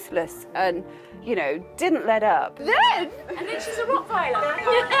ruthless and, you know, didn't let up. And then she's a Rottweiler.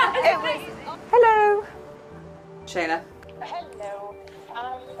 Hello. Shayla. Hello.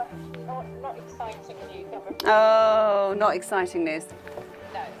 Not exciting news. Oh, not exciting news.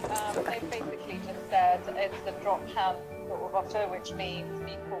 No, they basically just said it's the drop hand sort of offer, which means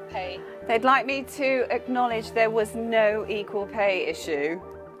equal pay. They'd like me to acknowledge there was no equal pay issue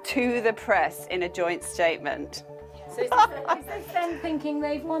to the press in a joint statement. So is this them thinking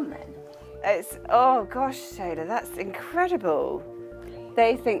they've won then? It's, oh gosh, Shayla, that's incredible.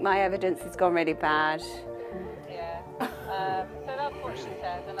 They think my evidence has gone really bad. Yeah. So that's what she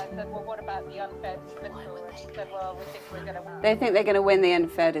said, and I said, well, what about the unfair dismissal? And she said, well, we think we're going to win. They think they're going to win the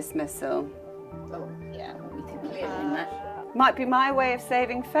unfair dismissal. Oh, yeah. We think we're going to win that. Might be my way of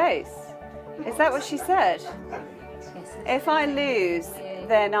saving face. Is that what she said? If I lose,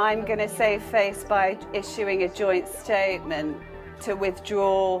 then I'm going to save face by issuing a joint statement to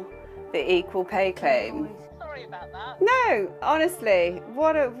withdraw the equal pay claim. Sorry about that. No, honestly,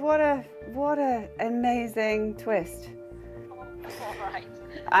 what a amazing twist. All right.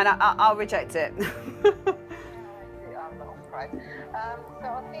 And I'll reject it. I'm not surprised. So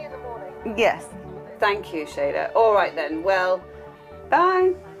I'll see you in the morning. Yes. Thank you, Shayla. All right then. Well,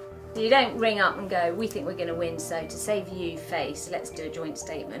 bye. You don't ring up and go, we think we're going to win, so to save you face, let's do a joint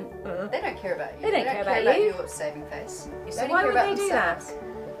statement. They don't care about you. They don't care about you. Your saving face. So why would they do that?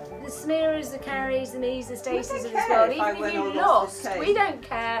 The Smearers, the Carries, the Mees, the Stacys of this world, even if you lost, we don't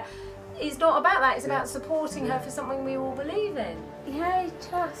care. It's not about that, it's about supporting her for something we all believe in. Yeah,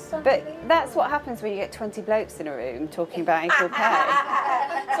 just But that's what happens when you get 20 blokes in a room talking about equal pay.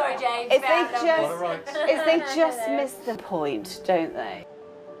 Sorry, James. If they just miss the point, don't they?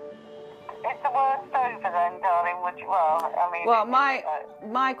 Is the worst over then, darling? Would you? Well, I mean. Well,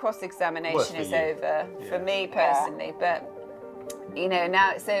 my cross-examination is over for me personally, but you know,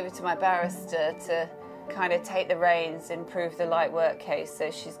 now it's over to my barrister to kind of take the reins and prove the light work case.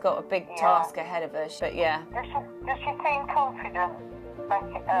 So she's got a big task ahead of her. But yeah. Does she seem confident?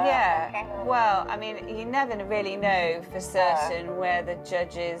 Yeah, well, I mean, you never really know for certain where the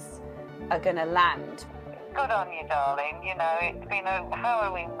judges are going to land. Good on you, darling. You know, it's been a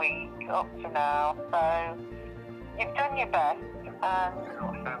harrowing week up to now, so you've done your best, and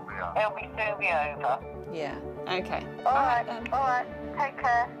it'll soon be over. Yeah, okay. All right. Take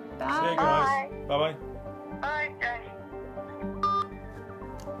care. Bye. See you guys. Bye-bye. Bye, Jess.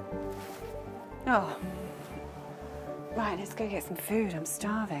 Oh. Right, let's go get some food. I'm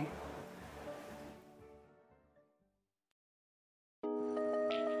starving.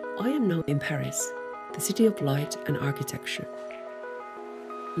 I am now in Paris, the city of light and architecture.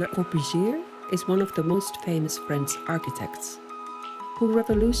 Le Corbusier is one of the most famous French architects who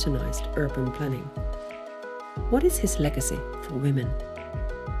revolutionized urban planning. What is his legacy for women?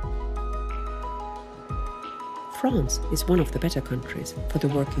 France is one of the better countries for the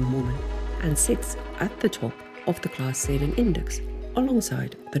working woman and sits at the top of the class ceiling index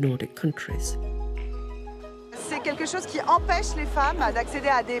alongside the Nordic countries. C'est quelque chose qui empêche les femmes d'accéder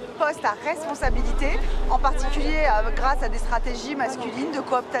à des postes à responsabilité, en particulier grâce à des stratégies masculines de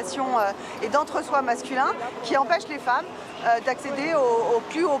cooptation et d'entre-soi masculin, qui empêchent les femmes d'accéder aux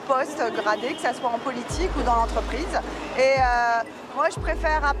plus hauts postes gradés, que ce soit en politique ou dans l'entreprise. Et moi, je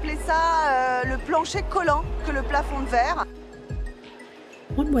préfère appeler ça le plancher collant que le plafond de verre.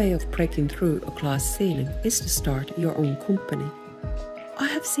 One way of breaking through a class ceiling is to start your own company. I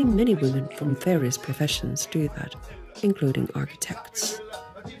have seen many women from various professions do that, including architects.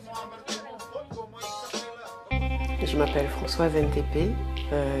 Je m'appelle Françoise NTP,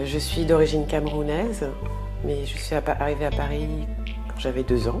 je suis d'origine camerounaise, mais je suis arrivée à Paris quand j'avais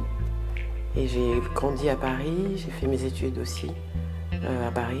 2 ans. Et j'ai grandi à Paris, j'ai fait mes études aussi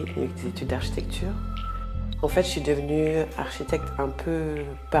à Paris, des études d'architecture. En fait, je suis devenue architecte un peu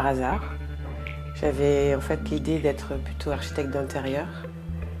par hasard. J'avais en fait l'idée d'être plutôt architecte d'intérieur.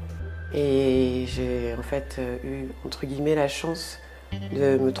 Et j'ai en fait eu, entre guillemets, la chance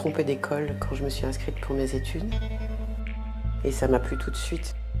de me tromper d'école quand je me suis inscrite pour mes études. Et ça m'a plu tout de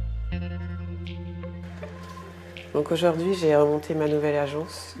suite. Donc aujourd'hui, j'ai remonté ma nouvelle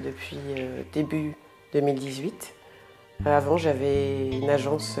agence depuis début 2018. Avant, j'avais une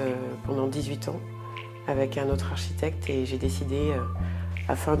agence pendant 18 ans avec un autre architecte et j'ai décidé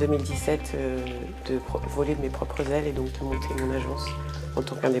à fin 2017 de voler de mes propres ailes et donc de monter mon agence en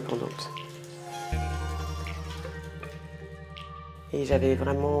tant qu'indépendante. Et j'avais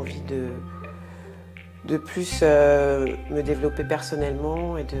vraiment envie de plus me développer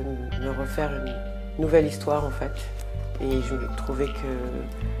personnellement et de me refaire une nouvelle histoire en fait. Et je trouvais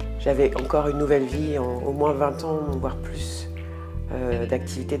que j'avais encore une nouvelle vie, au moins 20 ans, voire plus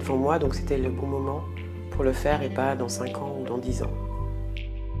d'activité devant moi, donc c'était le bon moment pour le faire et pas dans 5 ans ou dans 10 ans.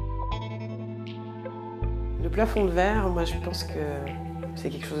 Le plafond de verre, moi je pense que c'est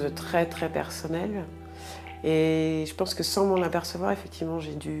quelque chose de très très personnel et je pense que sans m'en apercevoir, effectivement,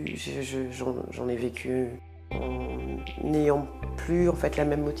 j'en ai vécu en n'ayant plus en fait la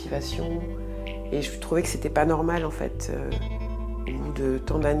même motivation et je trouvais que c'était pas normal en fait au bout de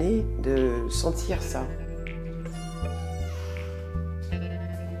tant d'années de sentir ça.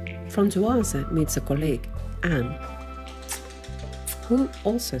 Françoise meets a colleague, Anne, who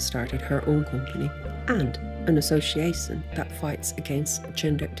also started her own company and an association that fights against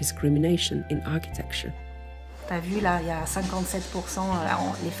gender discrimination in architecture. T'as vu là, il y a 57%,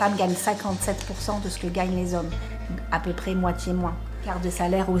 les femmes gagnent 57% de ce que gagnent les hommes, à peu près moitié moins. Quart de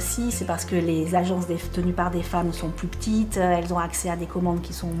salaire aussi, c'est parce que les agences tenues par des femmes sont plus petites, elles ont accès à des commandes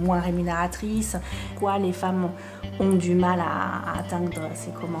qui sont moins rémunératrices. Quoi, les femmes ont du mal à atteindre ces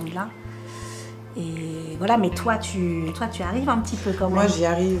commandes-là. Et voilà, mais toi tu arrives un petit peu quand même. Moi j'y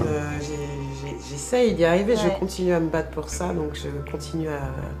arrive, j'essaye d'y arriver, ouais. Je continue à me battre pour ça, donc je continue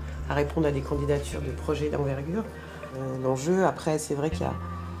à répondre à des candidatures de projets d'envergure. L'enjeu, après, c'est vrai qu'il y a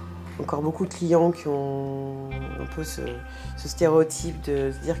encore beaucoup de clients qui ont un peu ce stéréotype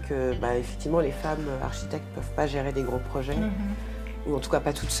de se dire que effectivement les femmes architectes ne peuvent pas gérer des gros projets, ou en tout cas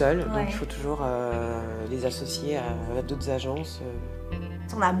pas toutes seules, ouais. Donc il faut toujours les associer à d'autres agences.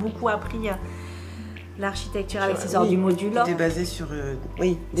 On a beaucoup appris l'architecture avec ces ordres du modulor. C'était basé sur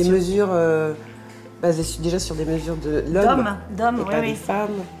des mesures basées déjà sur des mesures de l'homme et pas des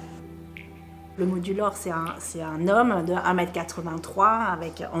femmes. Le modulor, c'est un homme de 1,83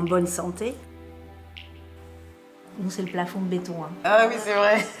 m en bonne santé. Nous, c'est le plafond de béton. Hein. Ah oui, c'est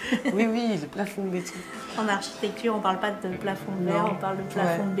vrai. Oui, le plafond de béton. En architecture, on ne parle pas de plafond de verre, on parle de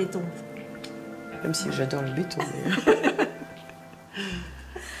plafond de béton. Même si j'adore le béton. Mais...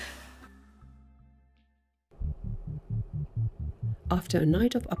 After a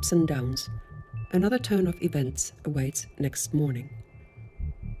night of ups and downs, another turn of events awaits next morning.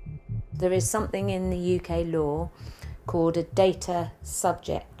 There is something in the UK law called a data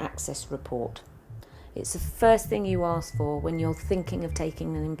subject access report. It's the first thing you ask for when you're thinking of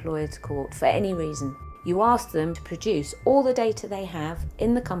taking an employer to court for any reason. You ask them to produce all the data they have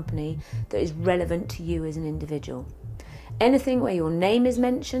in the company that is relevant to you as an individual. Anything where your name is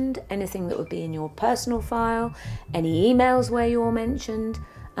mentioned, anything that would be in your personal file, any emails where you're mentioned,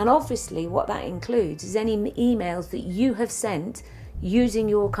 and obviously what that includes is any emails that you have sent using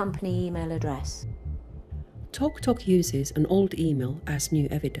your company email address. TalkTalk uses an old email as new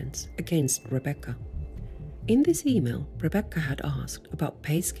evidence against Rebecca. In this email, Rebecca had asked about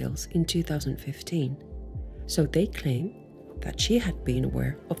pay scales in 2015, so they claim that she had been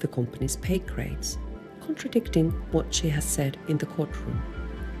aware of the company's pay grades, contradicting what she has said in the courtroom.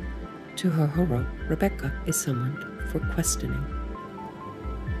 To her horror, Rebecca is summoned for questioning.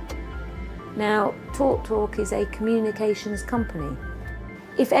 Now, TalkTalk is a communications company.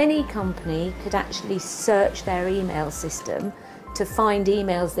 If any company could actually search their email system to find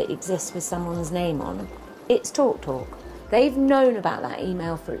emails that exist with someone's name on, it's TalkTalk. They've known about that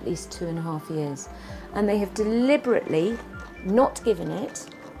email for at least 2.5 years, and they have deliberately not given it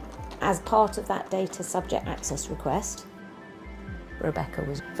as part of that data subject access request. Rebecca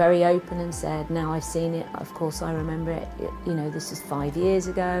was very open and said, now I've seen it, of course I remember it, you know, this is 5 years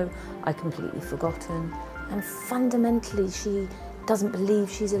ago, I'd completely forgotten. And fundamentally she doesn't believe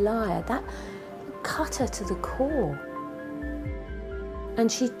she's a liar. That cut her to the core.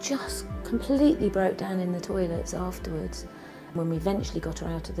 And she just completely broke down in the toilets afterwards. When we eventually got her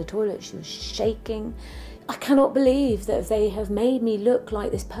out of the toilet, she was shaking. I cannot believe that they have made me look like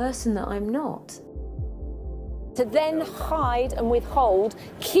this person that I'm not. To then hide and withhold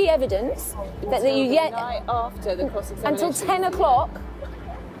key evidence that you yet after the cross-examination until 10 o'clock,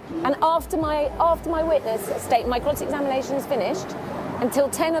 and after my witness statement, my cross-examination is finished, until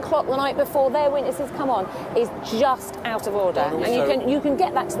 10 o'clock the night before their witnesses come on, is just out of order. And you can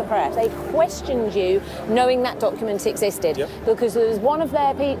get that to the press. They questioned you knowing that document existed, because there was one of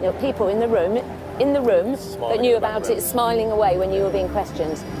their people in the room that knew about it, smiling away when you were being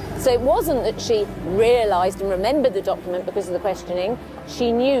questioned. So it wasn't that she realised and remembered the document because of the questioning.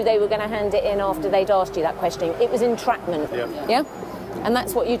 She knew they were going to hand it in after they'd asked you that questioning. It was entrapment. Yeah? And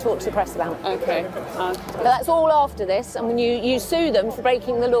that's what you talk to the press about. Okay. But that's all after this, and when you sue them for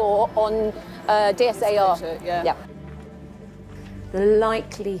breaking the law on DSAR. Yeah. The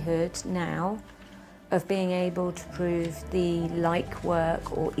likelihood now of being able to prove the like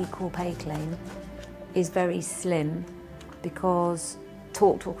work or equal pay claim is very slim, because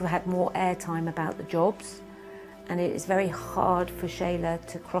TalkTalk have had more airtime about the jobs, and it is very hard for Shayla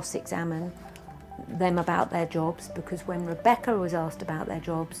to cross-examine them about their jobs, because when Rebecca was asked about their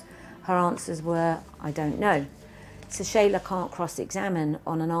jobs, her answers were, I don't know. So Shayla can't cross-examine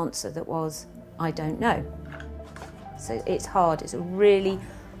on an answer that was, I don't know. So it's hard. It's a really,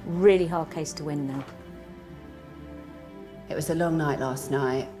 really hard case to win now. It was a long night last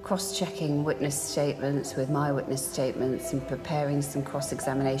night, cross-checking witness statements with my witness statements and preparing some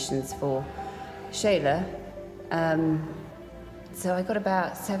cross-examinations for Shayla. So I got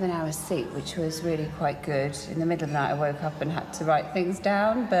about 7 hours sleep, which was really quite good. In the middle of the night I woke up and had to write things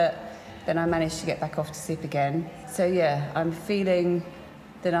down, but then I managed to get back off to sleep again. So yeah, I'm feeling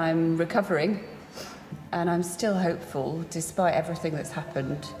that I'm recovering, and I'm still hopeful, despite everything that's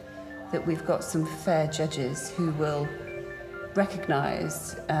happened, that we've got some fair judges who will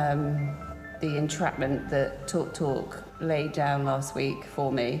recognise the entrapment that TalkTalk laid down last week for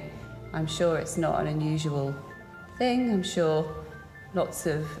me. I'm sure it's not an unusual thing. I'm sure lots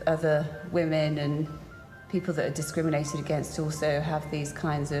of other women and people that are discriminated against also have these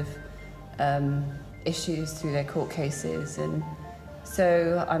kinds of issues through their court cases. And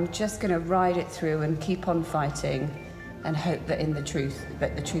so I'm just going to ride it through and keep on fighting and hope that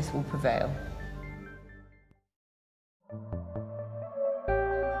the truth will prevail.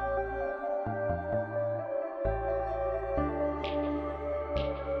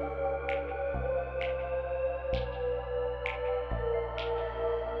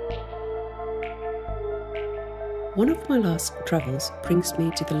 One of my last travels brings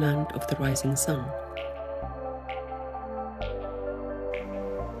me to the land of the rising sun.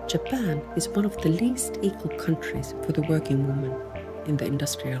 Japan is one of the least equal countries for the working woman in the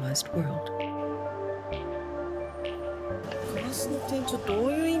industrialized world. ガラスの天井ど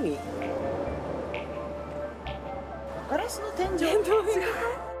ういう意味？ガラスの天井どういう意味？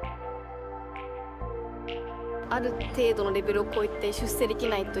ある程度のレベルを超えて出世でき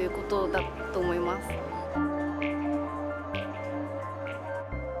ないということだと思います。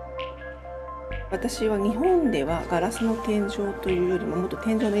私は日本ではガラスの天井というよりももっと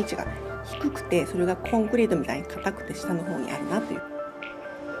天井の位置が低くて、それがコンクリートみたいに硬くて下の方にあるなという。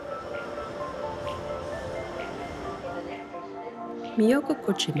Miyoko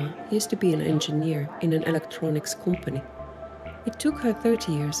Kojima used to be an engineer in an electronics company. It took her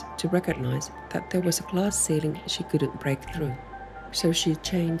 30 years to recognize that there was a glass ceiling she couldn't break through, so she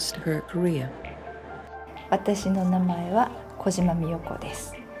changed her career. 私の名前は小島美代子で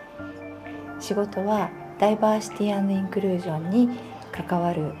す。仕事はダイバーシティ&インクルージョンに関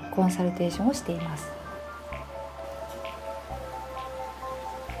わるコンサルテーションをしています。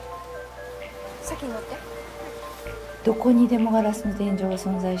先に乗って。どこにでもガラスの天井が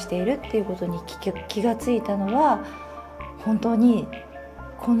存在しているっていうことに気がついたのは本当に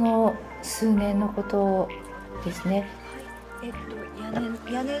この数年のことですね。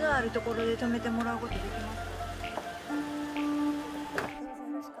屋根のあるところで止めてもらうことできます。よ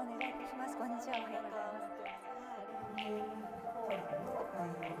ろしくお願いいたします。こんにちは。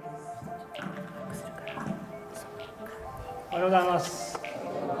おはようございます。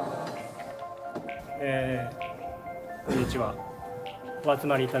こんにちは。お集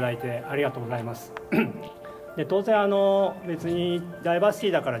まりいただいてありがとうございます。で当然別にダイバーシテ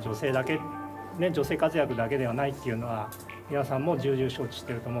ィだから女性だけ、ね、女性活躍だけではないっていうのは皆さんも重々承知し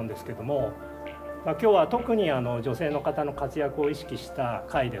ていると思うんですけども、今日は特に女性の方の活躍を意識した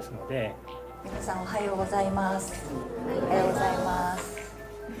会ですので。皆さんおはようございます。おはようございます。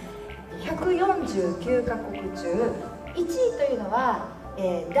149カ国中1位というのは、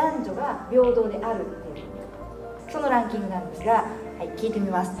男女が平等であるっていうそのランキングなんですが、はい、聞いてみ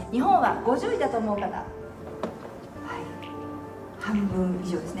ます。日本は50位だと思う方、はい、半分以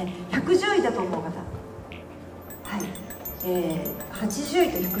上ですね。110位だと思う方、はい、80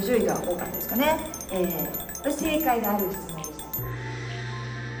位と110位が多かったですかね。正解がある質問でし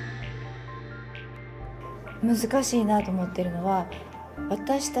た。難しいなと思ってるのは、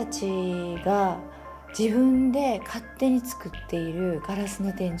私たちが自分で勝手に作っているガラス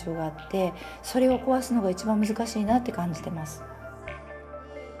の天井があって、それを壊すのが一番難しいなって感じてます。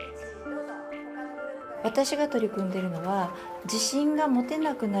私が取り組んでいるのは、自信が持て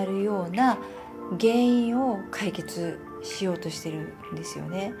なくなるような原因を解決しようとしてるんですよ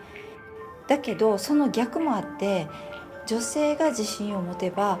ね。だけどその逆もあって、女性が自信を持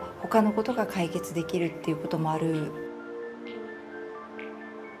てば他のことが解決できるっていうこともある。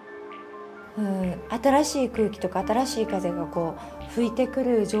新しい空気とか新しい風がこう吹いてく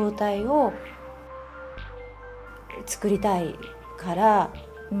る状態を作りたいから、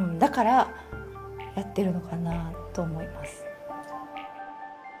だからやってるのかなと思います。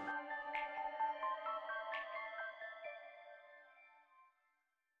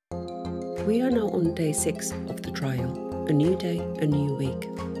We are now on day 6 of the trial. A new day, a new week.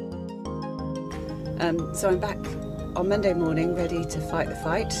 So I'm back on Monday morning, ready to fight the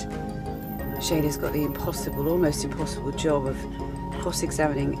fight. Shayla's got the impossible, almost impossible job of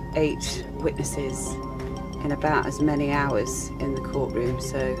cross-examining 8 witnesses in about as many hours in the courtroom,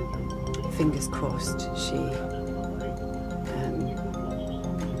 so fingers crossed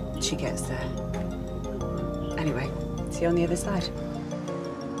she gets there. Anyway, see you on the other side.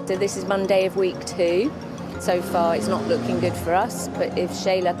 So this is Monday of week 2. So far it's not looking good for us, but if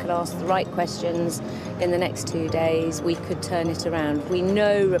Shayla can ask the right questions in the next 2 days, we could turn it around. We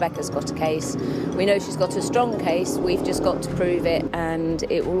know Rebecca's got a case, we know she's got a strong case, we've just got to prove it, and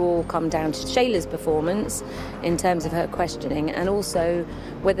it will all come down to Shayla's performance in terms of her questioning, and also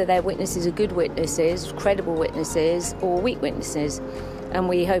whether their witnesses are good witnesses, credible witnesses, or weak witnesses. And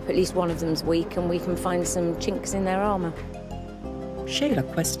we hope at least one of them's weak and we can find some chinks in their armour. Shayla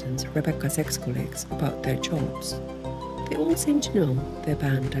questions Rebecca's ex-colleagues about their jobs. They all seem to know their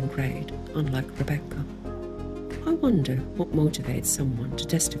band and grade, unlike Rebecca. I wonder what motivates someone to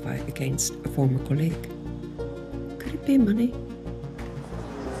testify against a former colleague. Could it be money?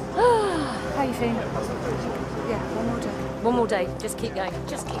 How are you feeling? Yeah, one more day. One more day. Just keep going.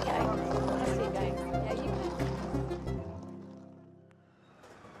 Just keep going. Just keep going. Yeah, you can.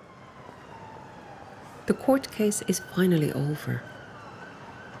 The court case is finally over.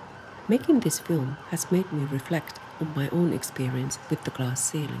 Making this film has made me reflect on my own experience with the glass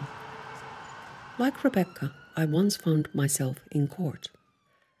ceiling. Like Rebecca, I once found myself in court.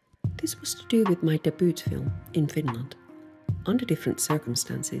 This was to do with my debut film in Finland, under different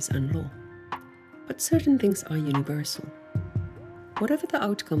circumstances and law. But certain things are universal. Whatever the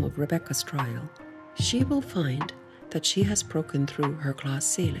outcome of Rebecca's trial, she will find that she has broken through her glass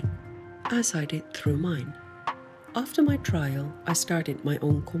ceiling, as I did through mine. After my trial, I started my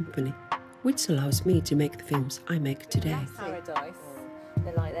own company, which allows me to make the films I make today. Paradise.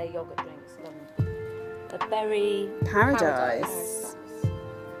 They're like their yogurt drinks. A berry paradise.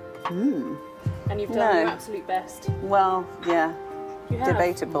 And you've done your absolute best. Well, yeah. You have.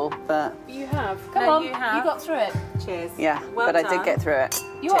 Debatable, but... You have. Come on, you got through it. Cheers. Yeah, but I did get through it.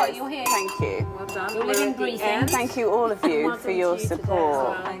 You are, you're here. Thank you. Well done. You're living, breathing. Thank you, all of you, for your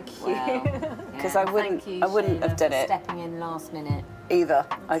support. Thank you. Because I wouldn't have done it. Stepping in last minute. Either.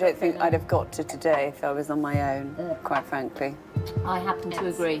 I don't think I'd have got to today if I was on my own, quite frankly. I happen to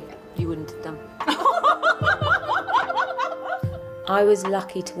agree. You wouldn't have done. I was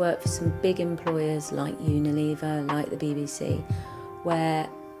lucky to work for some big employers like Unilever, like the BBC, where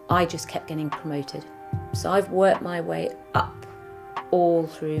I just kept getting promoted. So I've worked my way up all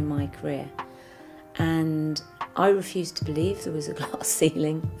through my career. And I refused to believe there was a glass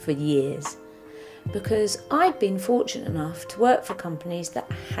ceiling for years, because I'd been fortunate enough to work for companies that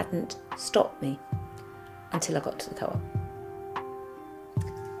hadn't stopped me until I got to the co-op.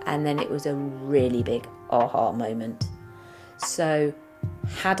 And then it was a really big aha moment. So,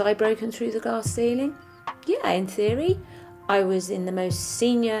 had I broken through the glass ceiling? Yeah, in theory. I was in the most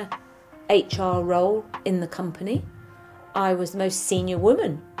senior HR role in the company. I was the most senior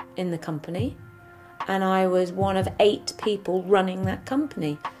woman in the company. And I was one of 8 people running that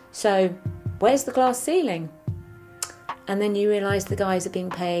company. So, where's the glass ceiling? And then you realise the guys are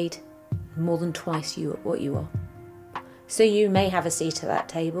being paid more than twice what you are. So you may have a seat at that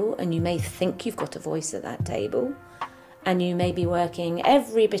table, and you may think you've got a voice at that table, and you may be working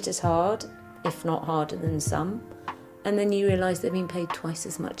every bit as hard, if not harder than some, and then you realise they're being paid twice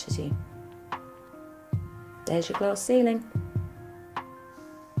as much as you. There's your glass ceiling.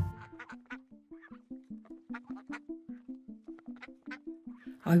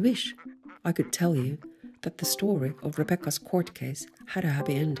 I wish I could tell you that the story of Rebecca's court case had a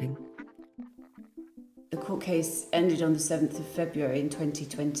happy ending. The court case ended on the 7th of February in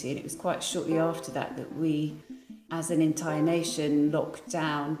 2020, and it was quite shortly after that we, as an entire nation, locked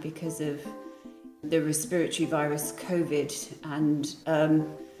down because of the respiratory virus COVID, and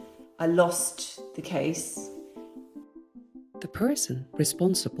I lost the case. The person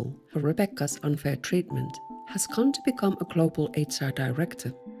responsible for Rebecca's unfair treatment has come to become a global HR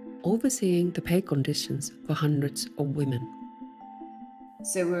director, overseeing the pay conditions for hundreds of women.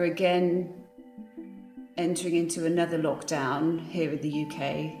 So we're again entering into another lockdown here in the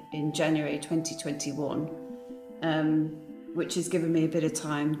UK in January 2021, which has given me a bit of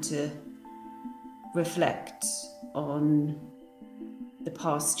time to reflect on the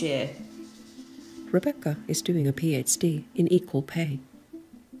past year. Rebecca is doing a PhD in equal pay.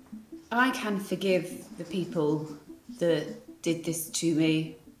 I can forgive the people that did this to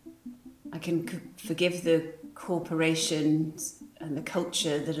me. I can forgive the corporations and the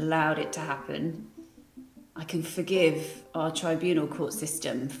culture that allowed it to happen. I can forgive our tribunal court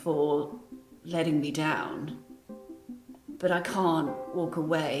system for letting me down. But I can't walk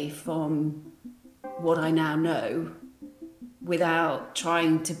away from what I now know without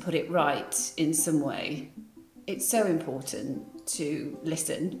trying to put it right in some way. It's so important to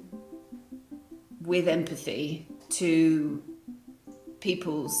listen with empathy to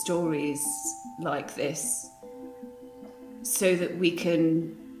people's stories like this, so that we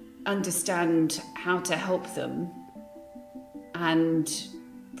can understand how to help them and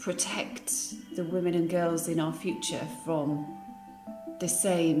protect the women and girls in our future from the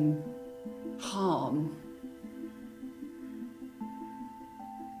same harm.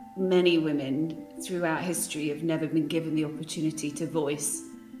 Many women throughout history have never been given the opportunity to voice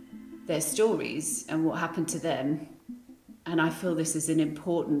their stories and what happened to them. And I feel this is an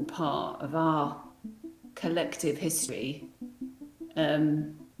important part of our collective history,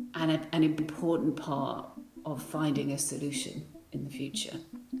 and an important part of finding a solution in the future.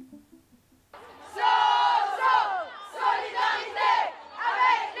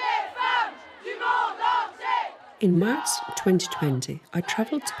 In March 2020, I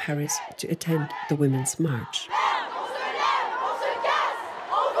travelled to Paris to attend the Women's March.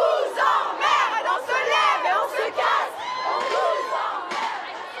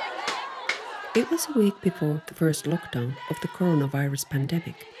 It was a week before the first lockdown of the coronavirus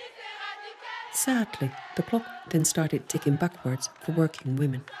pandemic. Sadly, the clock then started ticking backwards for working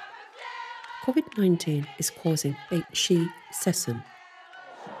women. COVID-19 is causing a she-cession,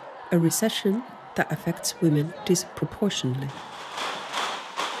 a recession that affects women disproportionately.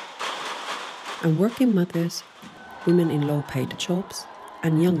 And working mothers, women in low-paid jobs,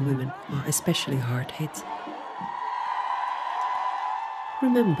 and young women are especially hard hit.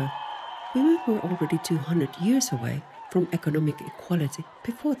 Remember, women were already 200 years away from economic equality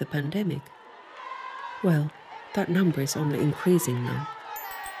before the pandemic. Well, that number is only increasing now.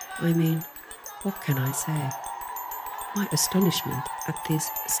 I mean, what can I say? My astonishment at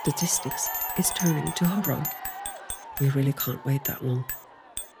these statistics is turning to horror. We really can't wait that long.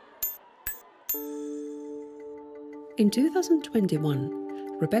 In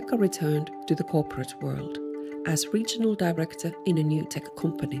 2021, Rebecca returned to the corporate world as regional director in a new tech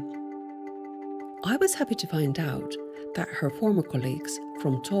company. I was happy to find out that her former colleagues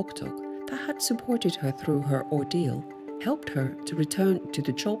from TalkTalk that had supported her through her ordeal helped her to return to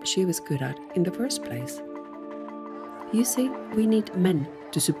the job she was good at in the first place. You see, we need men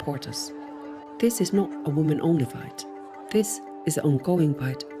to support us. This is not a woman-only fight. This is an ongoing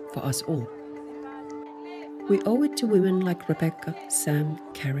fight for us all. We owe it to women like Rebecca, Sam,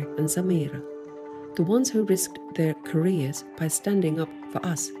 Carrie and Samira, the ones who risked their careers by standing up for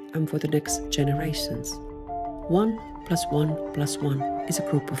us and for the next generations. 1 + 1 + 1 is a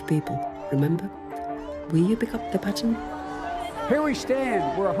group of people, remember? Will you pick up the baton? Here we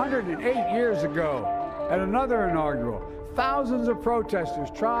stand, we're 108 years ago at another inaugural. Thousands of protesters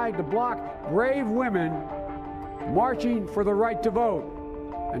tried to block brave women marching for the right to vote.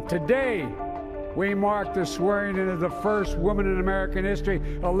 And today, we mark the swearing in of the first woman in American history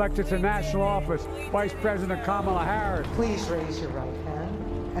elected to national office, Vice President Kamala Harris. Please raise your right hand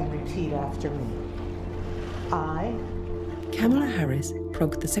and repeat after me. I, Kamala Harris,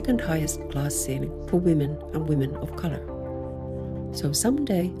 broke the second highest glass ceiling for women and women of color. So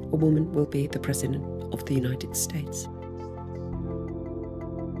someday a woman will be the President of the United States.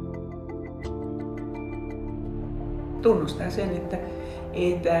 Tunnustaa sen, että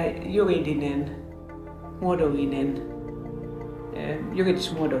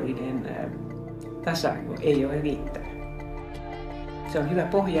juridismuodollinen tasa-arvo ei ole riittävä. Se on hyvä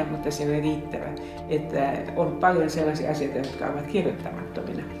pohja, mutta se ei ole riittävä. Että on paljon sellaisia asioita, jotka ovat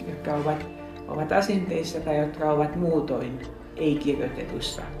kirjoittamattomina, jotka ovat asenteissa tai jotka ovat muutoin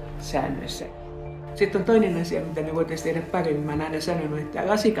ei-kirjoitetuissa säännöissä. Sitten on toinen asia, mitä me voitaisiin tehdä paremmin. Mä olen aina sanonut, että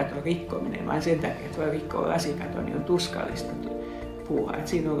lasikaton rikkominen, vaan sen takia, että voi rikkoa lasikaton, niin on tuskallista puuhaa. Että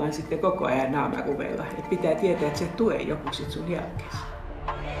siinä ollaan sitten koko ajan naamaruvella. Että pitää tietää, että se tulee joku sit sun jälkeensä.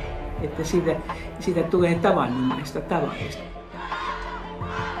 Että siitä tulee tavanomaista, tavallista.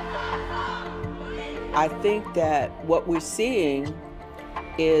 I think that what we're seeing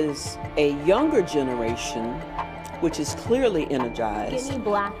is a younger generation which is clearly energized. Skinny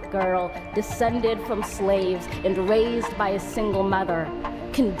black girl, descended from slaves and raised by a single mother,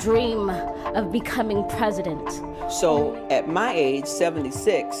 can dream of becoming president. So at my age,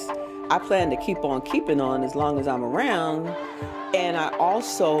 76, I plan to keep on keeping on as long as I'm around. And I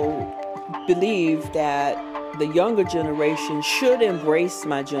also believe that the younger generation should embrace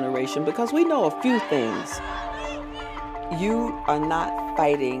my generation because we know a few things. You are not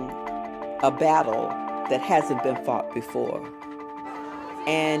fighting a battle that hasn't been fought before.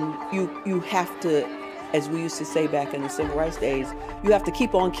 And you have to, as we used to say back in the civil rights days, you have to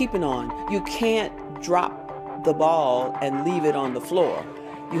keep on keeping on. You can't drop the ball and leave it on the floor.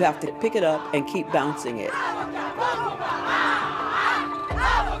 You have to pick it up and keep bouncing it.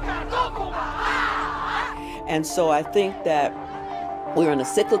 And so I think that we're in a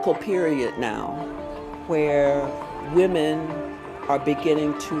cyclical period now where women are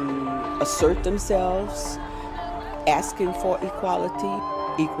beginning to assert themselves, asking for equality,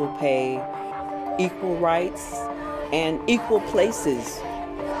 equal pay, equal rights, and equal places.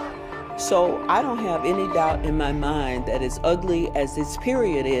 So I don't have any doubt in my mind that as ugly as this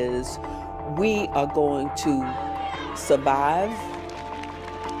period is, we are going to survive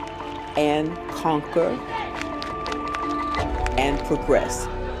and conquer and progress.